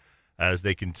Yisrael as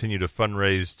they continue to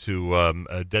fundraise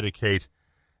to dedicate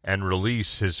and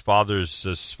release his father's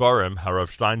Sfarim.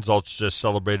 Harav Steinsaltz just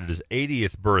celebrated his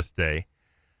 80th birthday.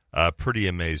 Pretty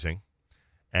amazing.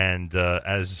 And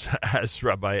as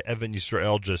Rabbi Even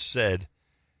Yisrael just said,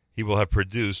 he will have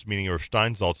produced, meaning Rav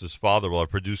Steinsaltz, his father, will have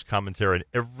produced commentary on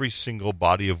every single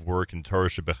body of work in Torah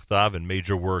Shebechtav and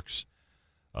major works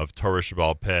of Torah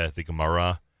Sheba'al Peh, the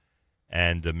Gemara,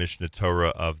 and the Mishnah Torah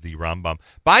of the Rambam.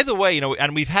 By the way,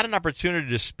 and we've had an opportunity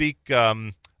to speak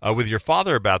with your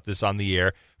father about this on the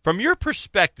air. From your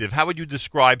perspective, how would you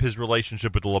describe his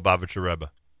relationship with the Lubavitcher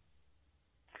Rebbe?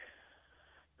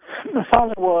 My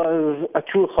father was a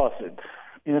true chassid,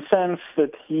 in a sense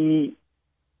that he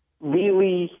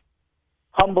really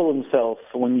humbled himself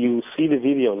when you see the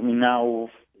videos. I mean, now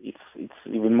it's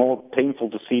even more painful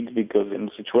to see it because in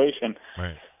the situation.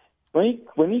 Right.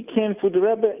 When he came to the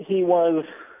Rebbe, he was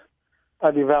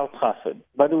a devout chassid,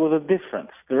 but there was a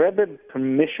difference. The Rebbe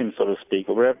permission, so to speak,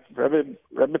 or Rebbe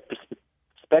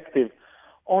perspective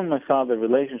on my father's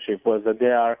relationship was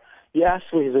that he asked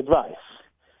for his advice.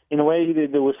 In a way,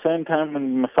 there was some time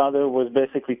when my father was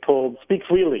basically told, "Speak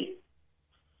freely.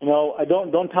 I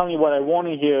don't tell me what I want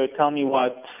to hear. Tell me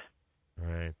what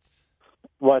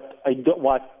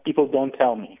people don't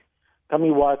tell me. Tell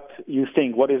me what you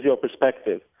think. What is your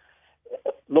perspective?"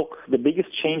 Look, the biggest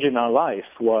change in our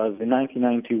life was in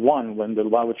 1991 when the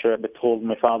Lubavitcher Rebbe told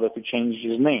my father to change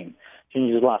his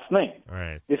last name.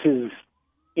 Right. This is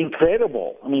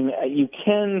incredible. I mean, you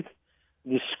can't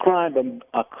describe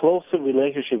a closer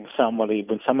relationship with somebody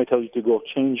when somebody tells you to go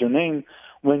change your name,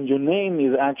 when your name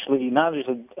is actually not just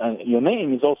your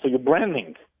name, is also your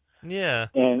branding. Yeah.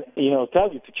 And,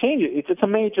 tells you to change it. It's a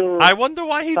major... I wonder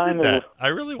why he did that. I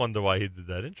really wonder why he did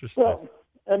that. Interesting. Well,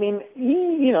 I mean,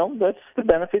 that's the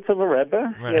benefits of a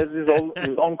Rebbe. Right. He has his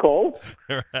own call.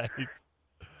 Right.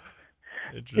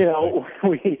 Interesting.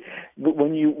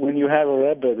 When you have a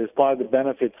Rebbe, there's part of the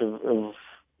benefits of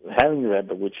having a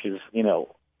Rebbe, which is,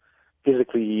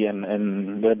 physically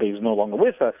and Rebbe is no longer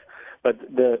with us. But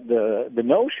the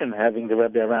notion having the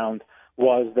Rebbe around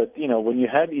was that, when you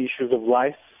had issues of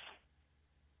life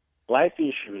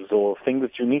issues or things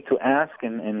that you need to ask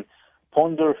and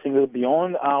ponder things that are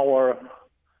beyond our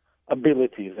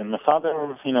abilities. And my father,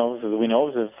 as we know,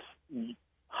 is a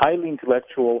highly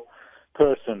intellectual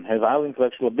person, has highly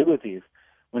intellectual abilities.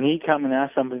 When he come and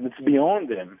ask something that's beyond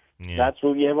him, that's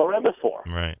what you have a Rebbe for.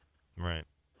 Right.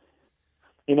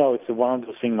 It's one of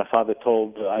those things my father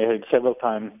told. I heard several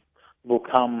times will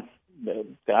come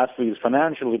to ask for his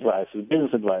financial advice, his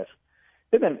business advice.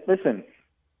 Listen,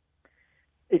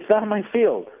 it's not my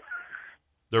field.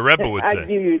 The Rebbe would say. I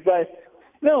give you advice.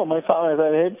 No, my father. I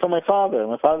heard from my father.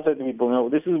 My father said to me, "No,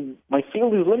 my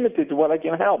field is limited to what I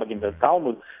can help. I can do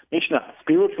Talmud, Mishnah,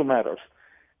 spiritual matters.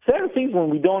 Certain things when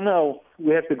we don't know,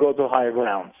 we have to go to higher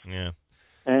grounds." Yeah.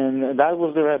 And that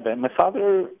was the Rebbe. My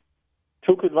father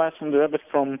took advice from the Rebbe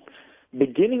from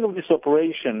beginning of this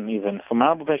operation, even from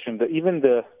our profession. Even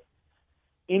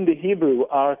in the Hebrew,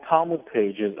 our Talmud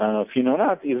pages, I don't know if you know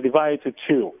that, is divided to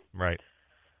two. Right.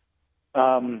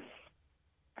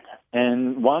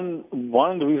 And one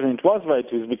of the reasons it was right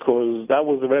is because that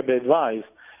was the Rebbe advice,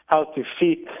 how to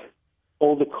fit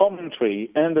all the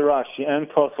commentary and the Rashi and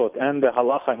Tosfot and the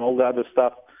Halacha and all the other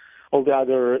stuff, all the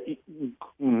other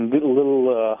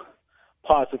little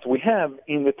parts that we have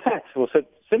in the text was said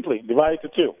simply divided to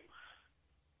two.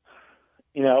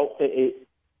 It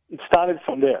started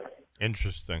from there.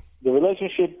 Interesting. The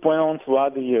relationship went on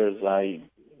throughout the years.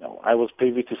 I was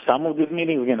privy to some of these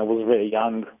meetings. Again, I was very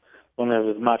young, don't have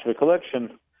as much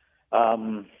recollection.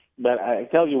 But I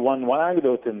tell you one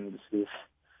anecdote, and this is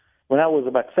when I was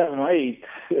about 7 or 8.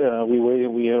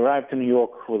 We arrived in New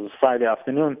York. It was Friday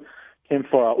afternoon. Came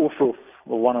for a ufruf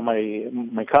with one of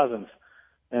my cousins,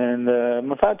 and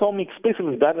my father told me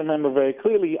explicitly that I remember very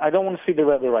clearly. I don't want to see the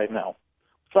Rebbe right now.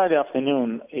 Friday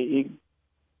afternoon. It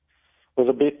was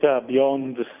a bit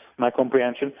beyond my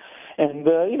comprehension. And,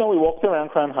 we walked around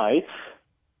Crown Heights.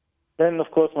 Then,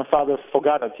 of course, my father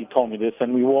forgot that he told me this,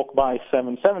 and we walked by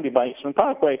 770 by Eastern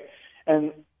Parkway.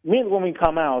 And when we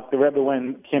come out, the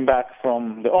Rebbe came back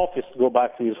from the office to go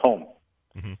back to his home.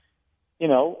 Mm-hmm.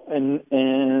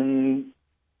 And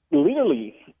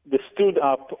literally, they stood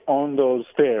up on those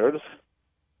stairs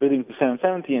leading to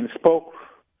 770 and spoke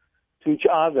to each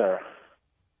other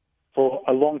for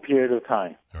a long period of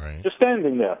time. Right. Just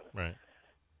standing there. Right.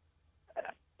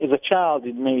 As a child,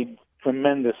 it made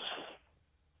tremendous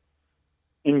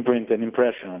imprint and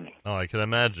impression on me. Oh, I can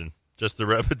imagine. Just the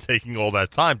Rebbe taking all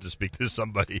that time to speak to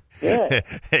somebody. Yeah.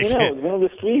 One of the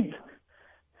street.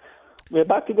 We're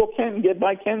about to go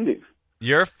buy candy.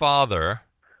 Your father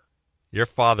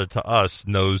to us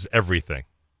knows everything.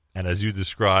 And as you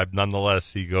described,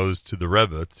 nonetheless, he goes to the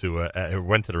Rebbe,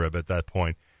 went to the Rebbe at that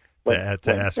point to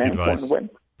ask advice.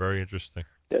 Very interesting.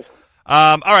 Yes.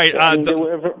 All right. I'm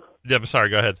sorry,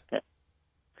 go ahead. Yeah.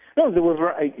 No, there was.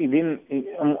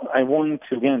 I want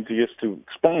to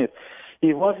explain it.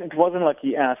 It wasn't like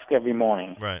he asked every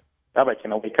morning. Right. Rabbi,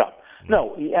 can I wake up?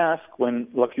 No, he asked when,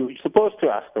 like you're supposed to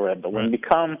ask the Rebbe, when the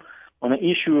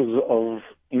issues of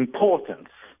importance.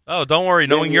 Oh, don't worry.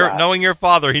 Knowing your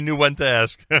father, he knew when to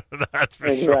ask. That's for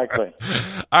exactly.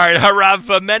 Sure. All right,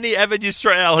 Harav Meni Even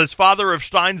Yisrael, his father of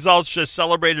Steinsaltz, just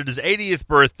celebrated his 80th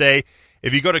birthday.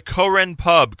 If you go to Koren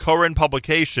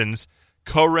Publications,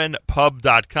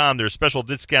 korenpub.com, there's special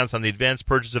discounts on the advanced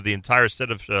purchase of the entire set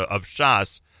of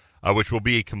Shas, which will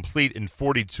be complete in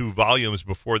 42 volumes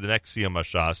before the next Siyum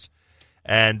HaShas.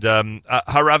 And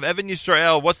Harav Even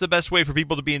Yisrael, what's the best way for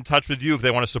people to be in touch with you if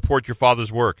they want to support your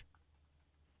father's work?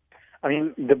 I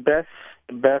mean, the best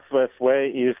way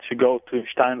is to go to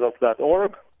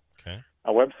steinsaltz.org, okay,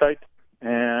 our website,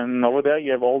 and over there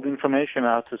you have all the information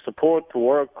how to support, to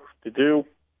work, to do, to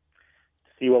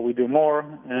see what we do more,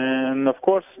 and of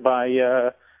course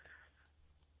by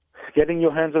getting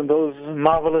your hands on those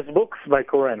marvelous books by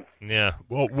Koren. Yeah,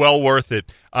 well worth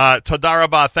it. Toda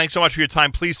Rabah, thanks so much for your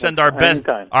time. Please send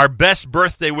our best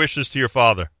birthday wishes to your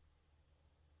father.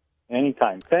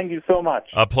 Anytime. Thank you so much.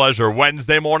 A pleasure.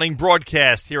 Wednesday morning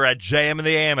broadcast here at JM and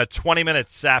the AM at 20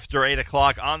 minutes after 8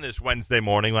 o'clock on this Wednesday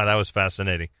morning. Wow, that was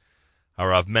fascinating.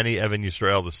 Harav Meni Even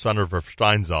Yisrael, the son of Rav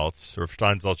Steinsaltz. Rav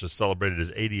Steinsaltz just celebrated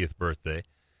his 80th birthday.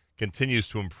 Continues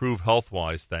to improve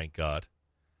health-wise, thank God.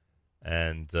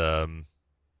 And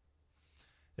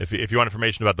if you want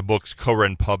information about the books,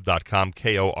 korenpub.com,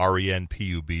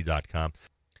 KORENPUB.com.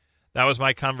 That was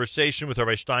my conversation with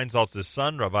Rabbi Steinsaltz's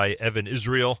son, Rabbi Evan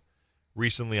Israel,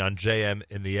 recently on JM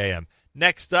in the AM.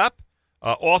 Next up,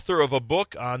 author of a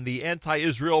book on the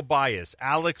anti-Israel bias,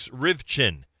 Alex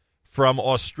Rivchin from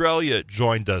Australia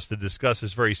joined us to discuss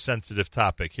this very sensitive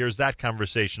topic. Here's that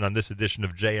conversation on this edition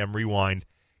of JM Rewind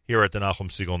here at the Nachum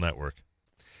Segal Network.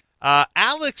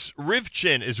 Alex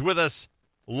Rivchin is with us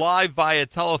live via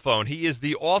telephone. He is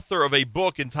the author of a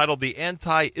book entitled The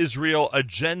Anti-Israel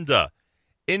Agenda,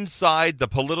 Inside the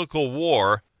Political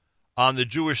War on the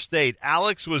Jewish State.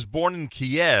 Alex was born in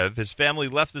Kiev. His family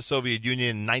left the Soviet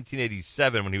Union in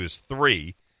 1987 when he was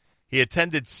 3. He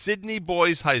attended Sydney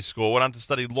Boys High School, went on to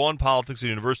study law and politics at the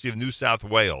University of New South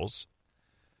Wales,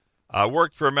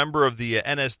 worked for a member of the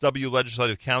NSW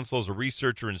Legislative Council as a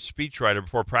researcher and speechwriter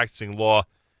before practicing law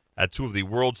at two of the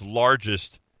world's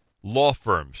largest law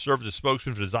firms, served as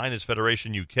spokesman for the Zionist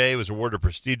Federation UK, was awarded a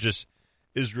prestigious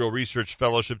Israel Research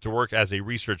Fellowship to work as a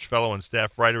research fellow and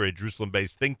staff writer at a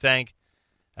Jerusalem-based think tank.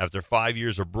 After 5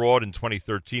 years abroad in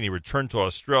 2013, he returned to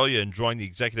Australia and joined the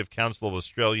Executive Council of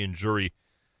Australian Jewry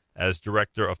as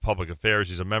Director of Public Affairs.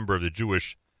 He's a member of the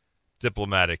Jewish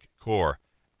Diplomatic Corps.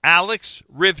 Alex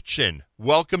Rivchin,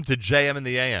 welcome to JM in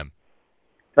the AM.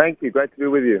 Thank you. Great to be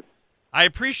with you. I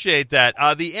appreciate that.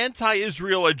 The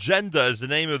Anti-Israel Agenda is the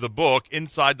name of the book,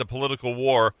 Inside the Political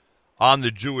War on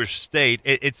the Jewish State.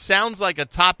 It sounds like a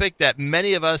topic that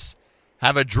many of us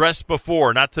have addressed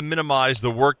before, not to minimize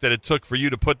the work that it took for you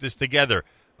to put this together,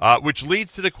 which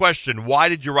leads to the question, why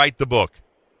did you write the book?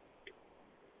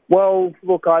 Well,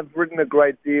 look, I've written a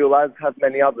great deal, as have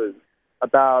many others,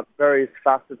 about various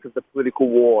facets of the political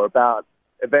war, about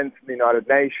events in the United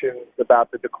Nations,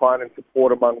 about the decline in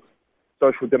support amongst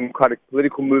social democratic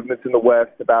political movements in the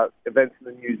West, about events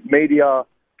in the news media,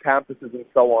 campuses, and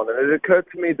so on. And it occurred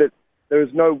to me that there is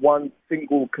no one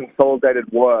single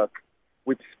consolidated work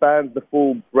which spans the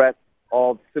full breadth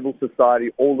of civil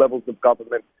society, all levels of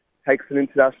government, takes an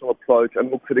international approach, and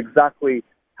looks at exactly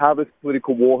how this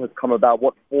political war has come about,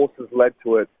 what forces led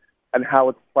to it, and how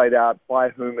it's played out, by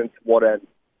whom and to what end.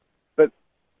 But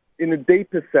in a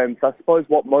deeper sense, I suppose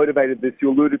what motivated this,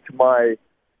 you alluded to my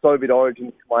Soviet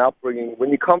origins, to my upbringing. When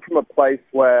you come from a place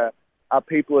where our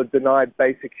people are denied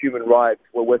basic human rights,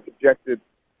 where we're subjected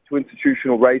to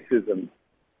institutional racism,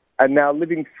 and now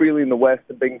living freely in the West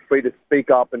and being free to speak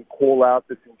up and call out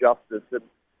this injustice, and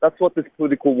that's what this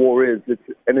political war is. It's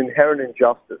an inherent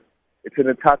injustice. It's an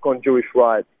attack on Jewish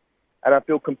rights, and I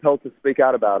feel compelled to speak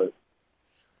out about it.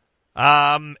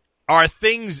 Are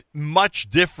things much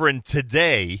different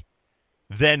today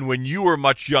than when you were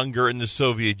much younger in the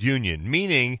Soviet Union?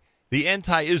 Meaning, the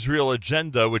anti-Israel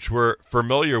agenda, which we're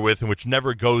familiar with and which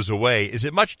never goes away, is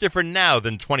it much different now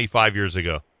than 25 years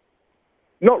ago?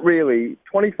 Not really.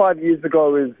 25 years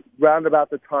ago is round about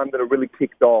the time that it really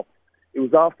kicked off. It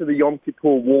was after the Yom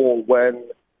Kippur War when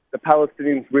the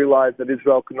Palestinians realized that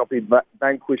Israel could not be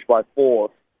vanquished by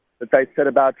force, that they set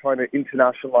about trying to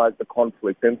internationalize the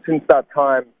conflict. And since that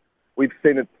time, we've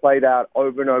seen it played out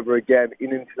over and over again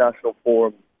in international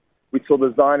forums. We saw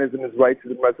the Zionism as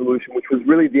Racism Resolution, which was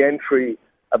really the entry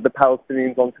of the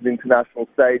Palestinians onto the international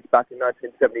stage back in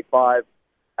 1975.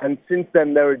 And since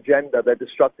then, their agenda, their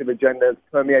destructive agenda, has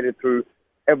permeated through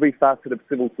every facet of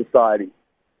civil society.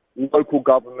 Local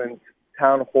governments,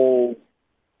 town halls,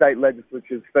 state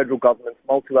legislatures, federal governments,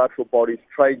 multilateral bodies,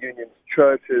 trade unions,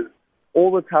 churches.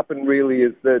 All that's happened really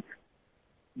is that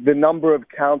the number of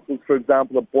councils, for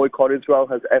example, that boycott Israel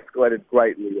has escalated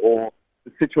greatly, or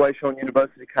the situation on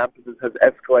university campuses has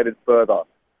escalated further.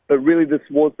 But really, this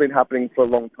war's been happening for a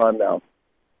long time now.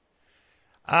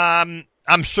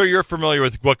 I'm sure you're familiar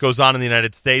with what goes on in the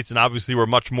United States, and obviously we're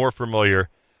much more familiar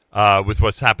with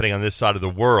what's happening on this side of the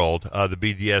world. The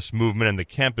BDS movement and the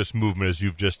campus movement, as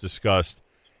you've just discussed,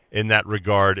 in that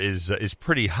regard, is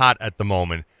pretty hot at the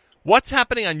moment. What's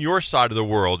happening on your side of the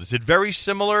world? Is it very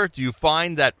similar? Do you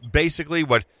find that basically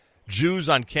what Jews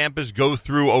on campus go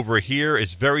through over here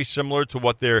is very similar to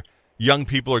what their young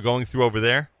people are going through over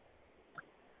there?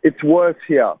 It's worse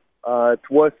here. It's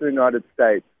worse in the United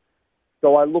States.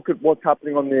 So I look at what's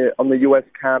happening on the U.S.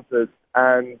 campus,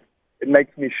 and it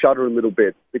makes me shudder a little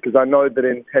bit, because I know that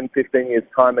in 10, 15 years'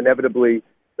 time, inevitably,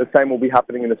 the same will be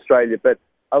happening in Australia. But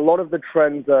a lot of the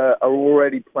trends are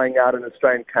already playing out in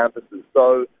Australian campuses.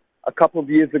 So a couple of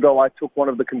years ago, I took one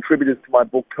of the contributors to my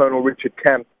book, Colonel Richard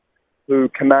Kemp, who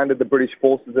commanded the British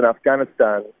forces in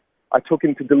Afghanistan. I took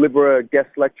him to deliver a guest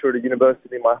lecture at a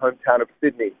university in my hometown of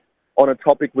Sydney on a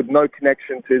topic with no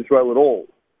connection to Israel at all.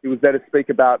 He was there to speak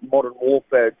about modern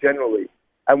warfare generally.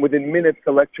 And within minutes,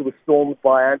 the lecture was stormed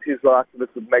by anti-Israel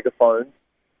activists with megaphones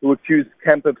who accused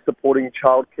Kemp of supporting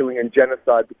child killing and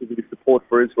genocide because of his support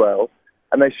for Israel.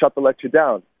 and they shut the lecture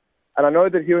down. And I know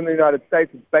that here in the United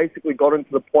States, it's basically gotten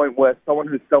to the point where someone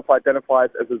who self-identifies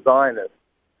as a Zionist,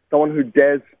 someone who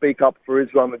dares speak up for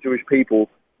Israel and the Jewish people,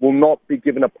 will not be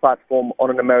given a platform on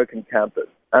an American campus.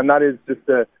 And that is just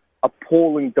a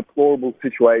appalling, deplorable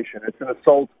situation. It's an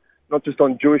assault not just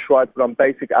on Jewish rights, but on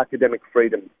basic academic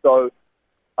freedom. So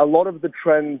a lot of the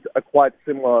trends are quite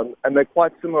similar, and they're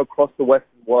quite similar across the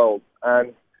Western world.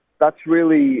 And that's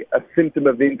really a symptom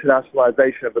of the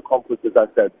internationalization of the conflict, as I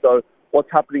said. So what's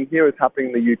happening here is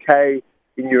happening in the UK,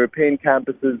 in European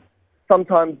campuses.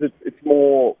 Sometimes it's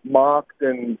more marked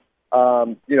and,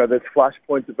 there's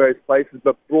flashpoints at various places,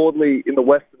 but broadly in the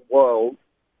Western world,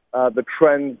 the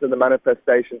trends and the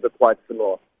manifestations are quite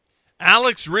similar.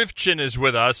 Alex Rivchin is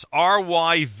with us,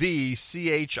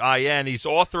 Ryvchin. He's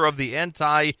author of The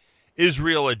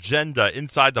Anti-Israel Agenda,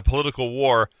 Inside the Political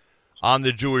War on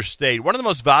the Jewish State. One of the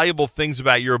most valuable things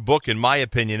about your book, in my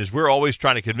opinion, is we're always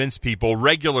trying to convince people,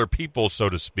 regular people, so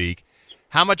to speak,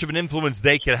 how much of an influence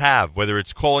they could have, whether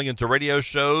it's calling into radio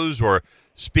shows or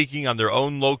speaking on their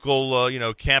own local,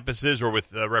 campuses or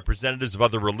with representatives of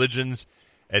other religions,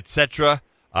 etc.,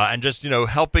 and just,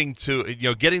 helping to,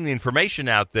 getting the information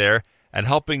out there and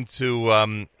helping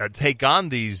to take on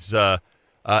these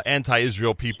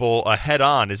anti-Israel people head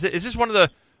on. Is this one of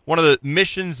the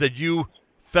missions that you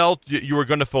felt you were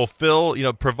going to fulfill?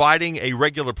 Providing a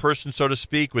regular person, so to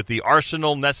speak, with the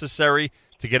arsenal necessary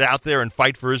to get out there and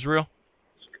fight for Israel.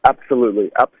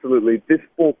 Absolutely, absolutely. This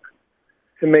book,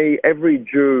 to me, every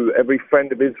Jew, every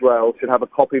friend of Israel should have a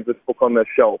copy of this book on their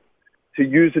shelf, to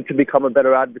use it to become a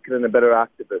better advocate and a better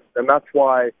activist. And that's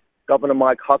why Governor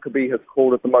Mike Huckabee has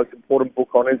called it the most important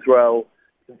book on Israel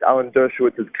since Alan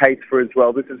Dershowitz's Case for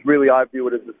Israel. This is really, I view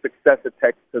it as a successor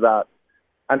text to that.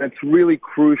 And it's really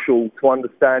crucial to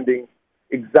understanding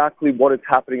exactly what is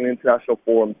happening in international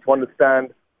forums, to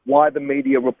understand why the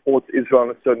media reports Israel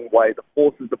in a certain way, the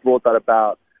forces that brought that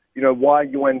about, why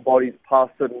UN bodies pass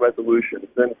certain resolutions.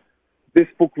 And this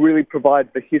book really provides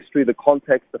the history, the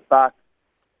context, the facts,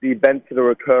 the events that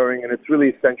are occurring, and it's really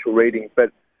essential reading.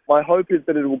 But my hope is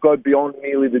that it will go beyond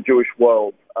merely the Jewish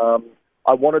world.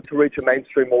 I wanted to reach a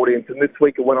mainstream audience, and this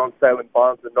week it went on sale in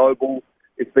Barnes & Noble.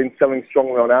 It's been selling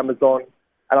strongly on Amazon,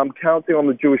 and I'm counting on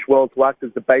the Jewish world to act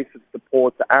as the base of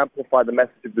support to amplify the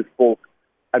message of this book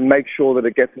and make sure that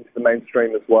it gets into the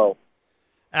mainstream as well.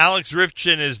 Alex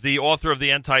Rivchin is the author of The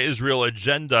Anti-Israel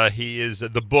Agenda. He is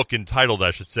the book entitled,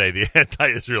 I should say, The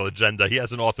Anti-Israel Agenda. He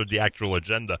hasn't authored the actual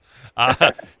agenda.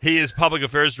 He is Public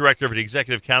Affairs Director for the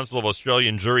Executive Council of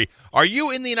Australian Jewry. Are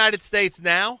you in the United States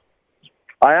now?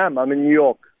 I am. I'm in New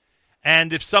York.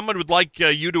 And if someone would like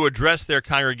you to address their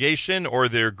congregation or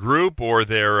their group or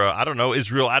their,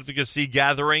 Israel advocacy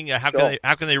gathering,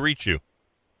 how can they reach you?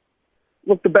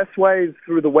 Look, the best way is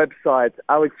through the website,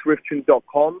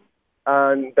 alexrivchin.com.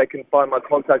 And they can find my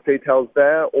contact details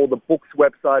there, or the book's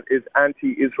website is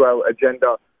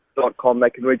antiisraelagenda.com.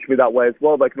 They can reach me that way as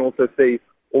well. They can also see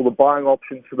all the buying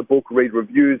options for the book, read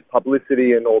reviews,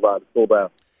 publicity, and all that. It's all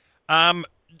there.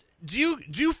 Do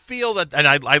you feel that, and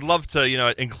I'd love to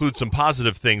include some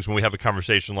positive things when we have a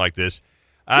conversation like this.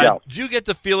 Do you get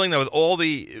the feeling that with all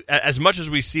as much as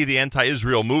we see the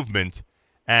anti-Israel movement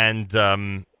and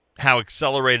how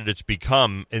accelerated it's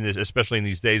become especially in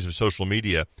these days of social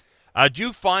media, do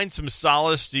you find some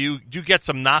solace? Do you get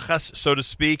some nachas, so to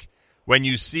speak, when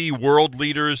you see world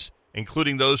leaders,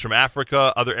 including those from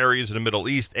Africa, other areas of the Middle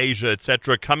East, Asia,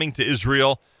 etc., coming to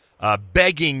Israel,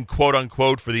 begging, quote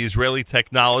unquote, for the Israeli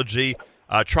technology,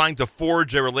 trying to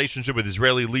forge a relationship with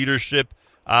Israeli leadership?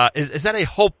 Is that a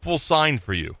hopeful sign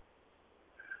for you?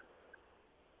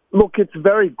 Look, it's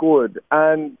very good,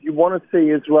 and you want to see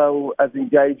Israel as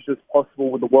engaged as possible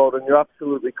with the world, and you're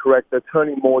absolutely correct. They're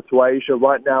turning more to Asia.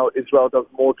 Right now, Israel does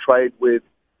more trade with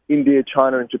India,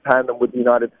 China, and Japan than with the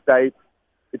United States.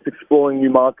 It's exploring new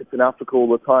markets in Africa all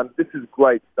the time. This is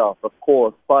great stuff, of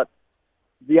course, but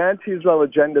the anti-Israel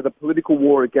agenda, the political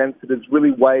war against it, is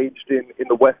really waged in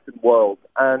the Western world,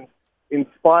 and in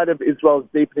spite of Israel's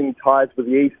deepening ties with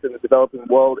the East and the developing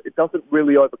world, it doesn't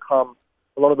really overcome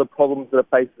a lot of the problems that are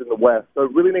faced in the West. So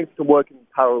it really needs to work in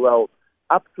parallel,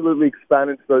 absolutely expand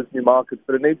into those new markets,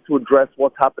 but it needs to address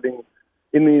what's happening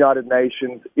in the United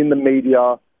Nations, in the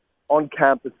media, on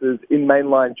campuses, in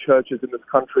mainline churches in this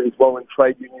country, as well in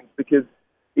trade unions, because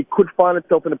it could find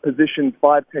itself in a position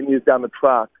 5-10 years down the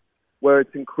track where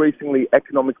it's increasingly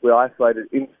economically isolated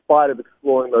in spite of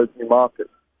exploring those new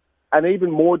markets. And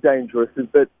even more dangerous is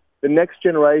that the next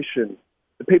generation,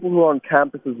 the people who are on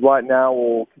campuses right now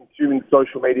or consuming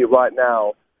social media right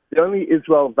now, the only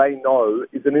Israel they know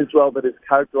is an Israel that is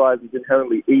characterized as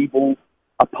inherently evil,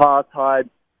 apartheid,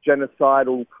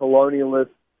 genocidal,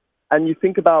 colonialist, And you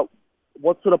think about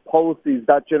what sort of policies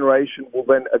that generation will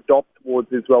then adopt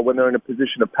towards Israel when they're in a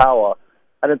position of power,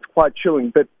 and it's quite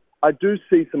chilling. But I do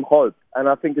see some hope, and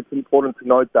I think it's important to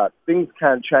note that things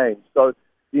can change. So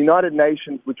the United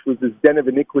Nations, which was this den of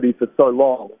iniquity for so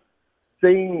long,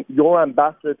 seeing your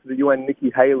ambassador to the UN,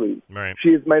 Nikki Haley, right.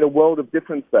 She has made a world of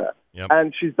difference there. Yep.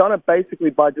 And she's done it basically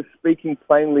by just speaking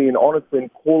plainly and honestly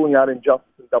and calling out injustice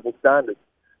and double standards.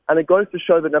 And it goes to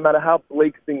show that no matter how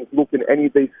bleak things look in any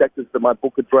of these sectors that my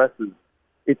book addresses,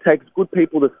 it takes good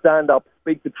people to stand up,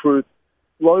 speak the truth,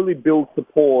 slowly build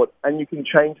support, and you can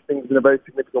change things in a very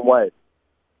significant way.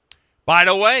 By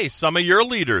the way, some of your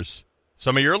leaders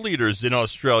in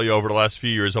Australia over the last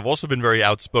few years have also been very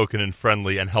outspoken and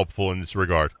friendly and helpful in this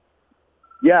regard.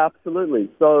 Yeah, absolutely.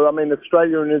 So, I mean,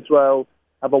 Australia and Israel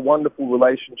have a wonderful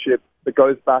relationship that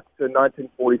goes back to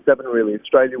 1947, really.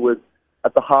 Australia was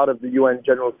at the heart of the UN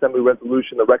General Assembly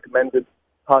resolution that recommended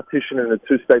partition and a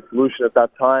two-state solution at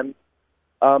that time.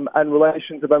 And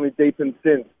relations have only deepened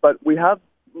since. But we have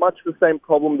much the same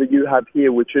problem that you have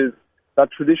here, which is that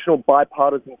traditional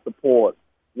bipartisan support,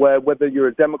 where whether you're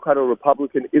a Democrat or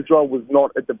Republican, Israel was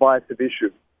not a divisive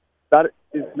issue. That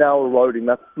is now eroding.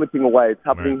 That's slipping away. It's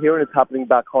happening here and it's happening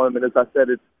back home. And as I said,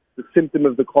 it's the symptom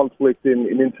of the conflict in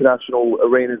international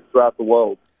arenas throughout the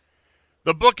world.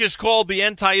 The book is called The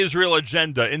Anti-Israel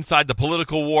Agenda, Inside the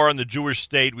Political War and the Jewish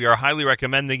State. We are highly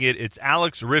recommending it. It's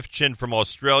Alex Rivchin from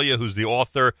Australia who's the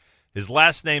author. His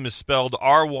last name is spelled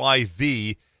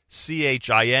Ryvchin.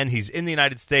 He's in the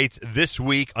United States this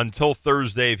week until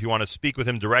Thursday. If you want to speak with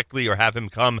him directly or have him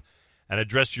come and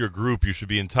address your group, you should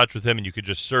be in touch with him, and you could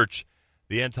just search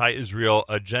The Anti-Israel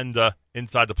Agenda,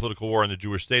 Inside the Political War and the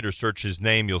Jewish State, or search his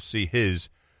name. You'll see his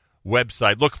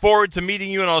website. Look forward to meeting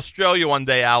you in Australia one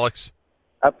day, Alex.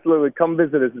 Absolutely. Come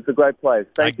visit us. It's a great place.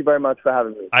 Thank you very much for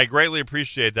having me. I greatly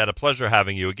appreciate that. A pleasure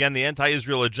having you. Again, The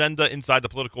Anti-Israel Agenda, Inside the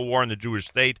Political War and the Jewish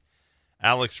State.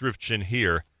 Alex Rivchin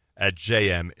here at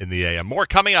JM in the AM. More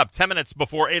coming up 10 minutes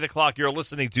before 8 o'clock. You're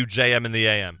listening to JM in the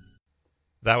AM.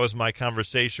 That was my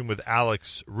conversation with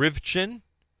Alex Rivchin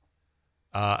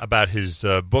about his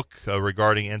book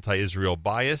regarding anti-Israel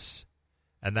bias.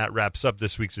 And that wraps up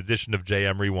this week's edition of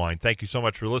JM Rewind. Thank you so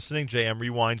much for listening. JM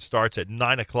Rewind starts at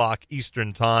 9 o'clock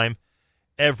Eastern Time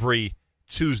every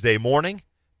Tuesday morning.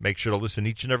 Make sure to listen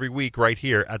each and every week right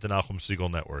here at the Nachum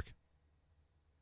Segal Network.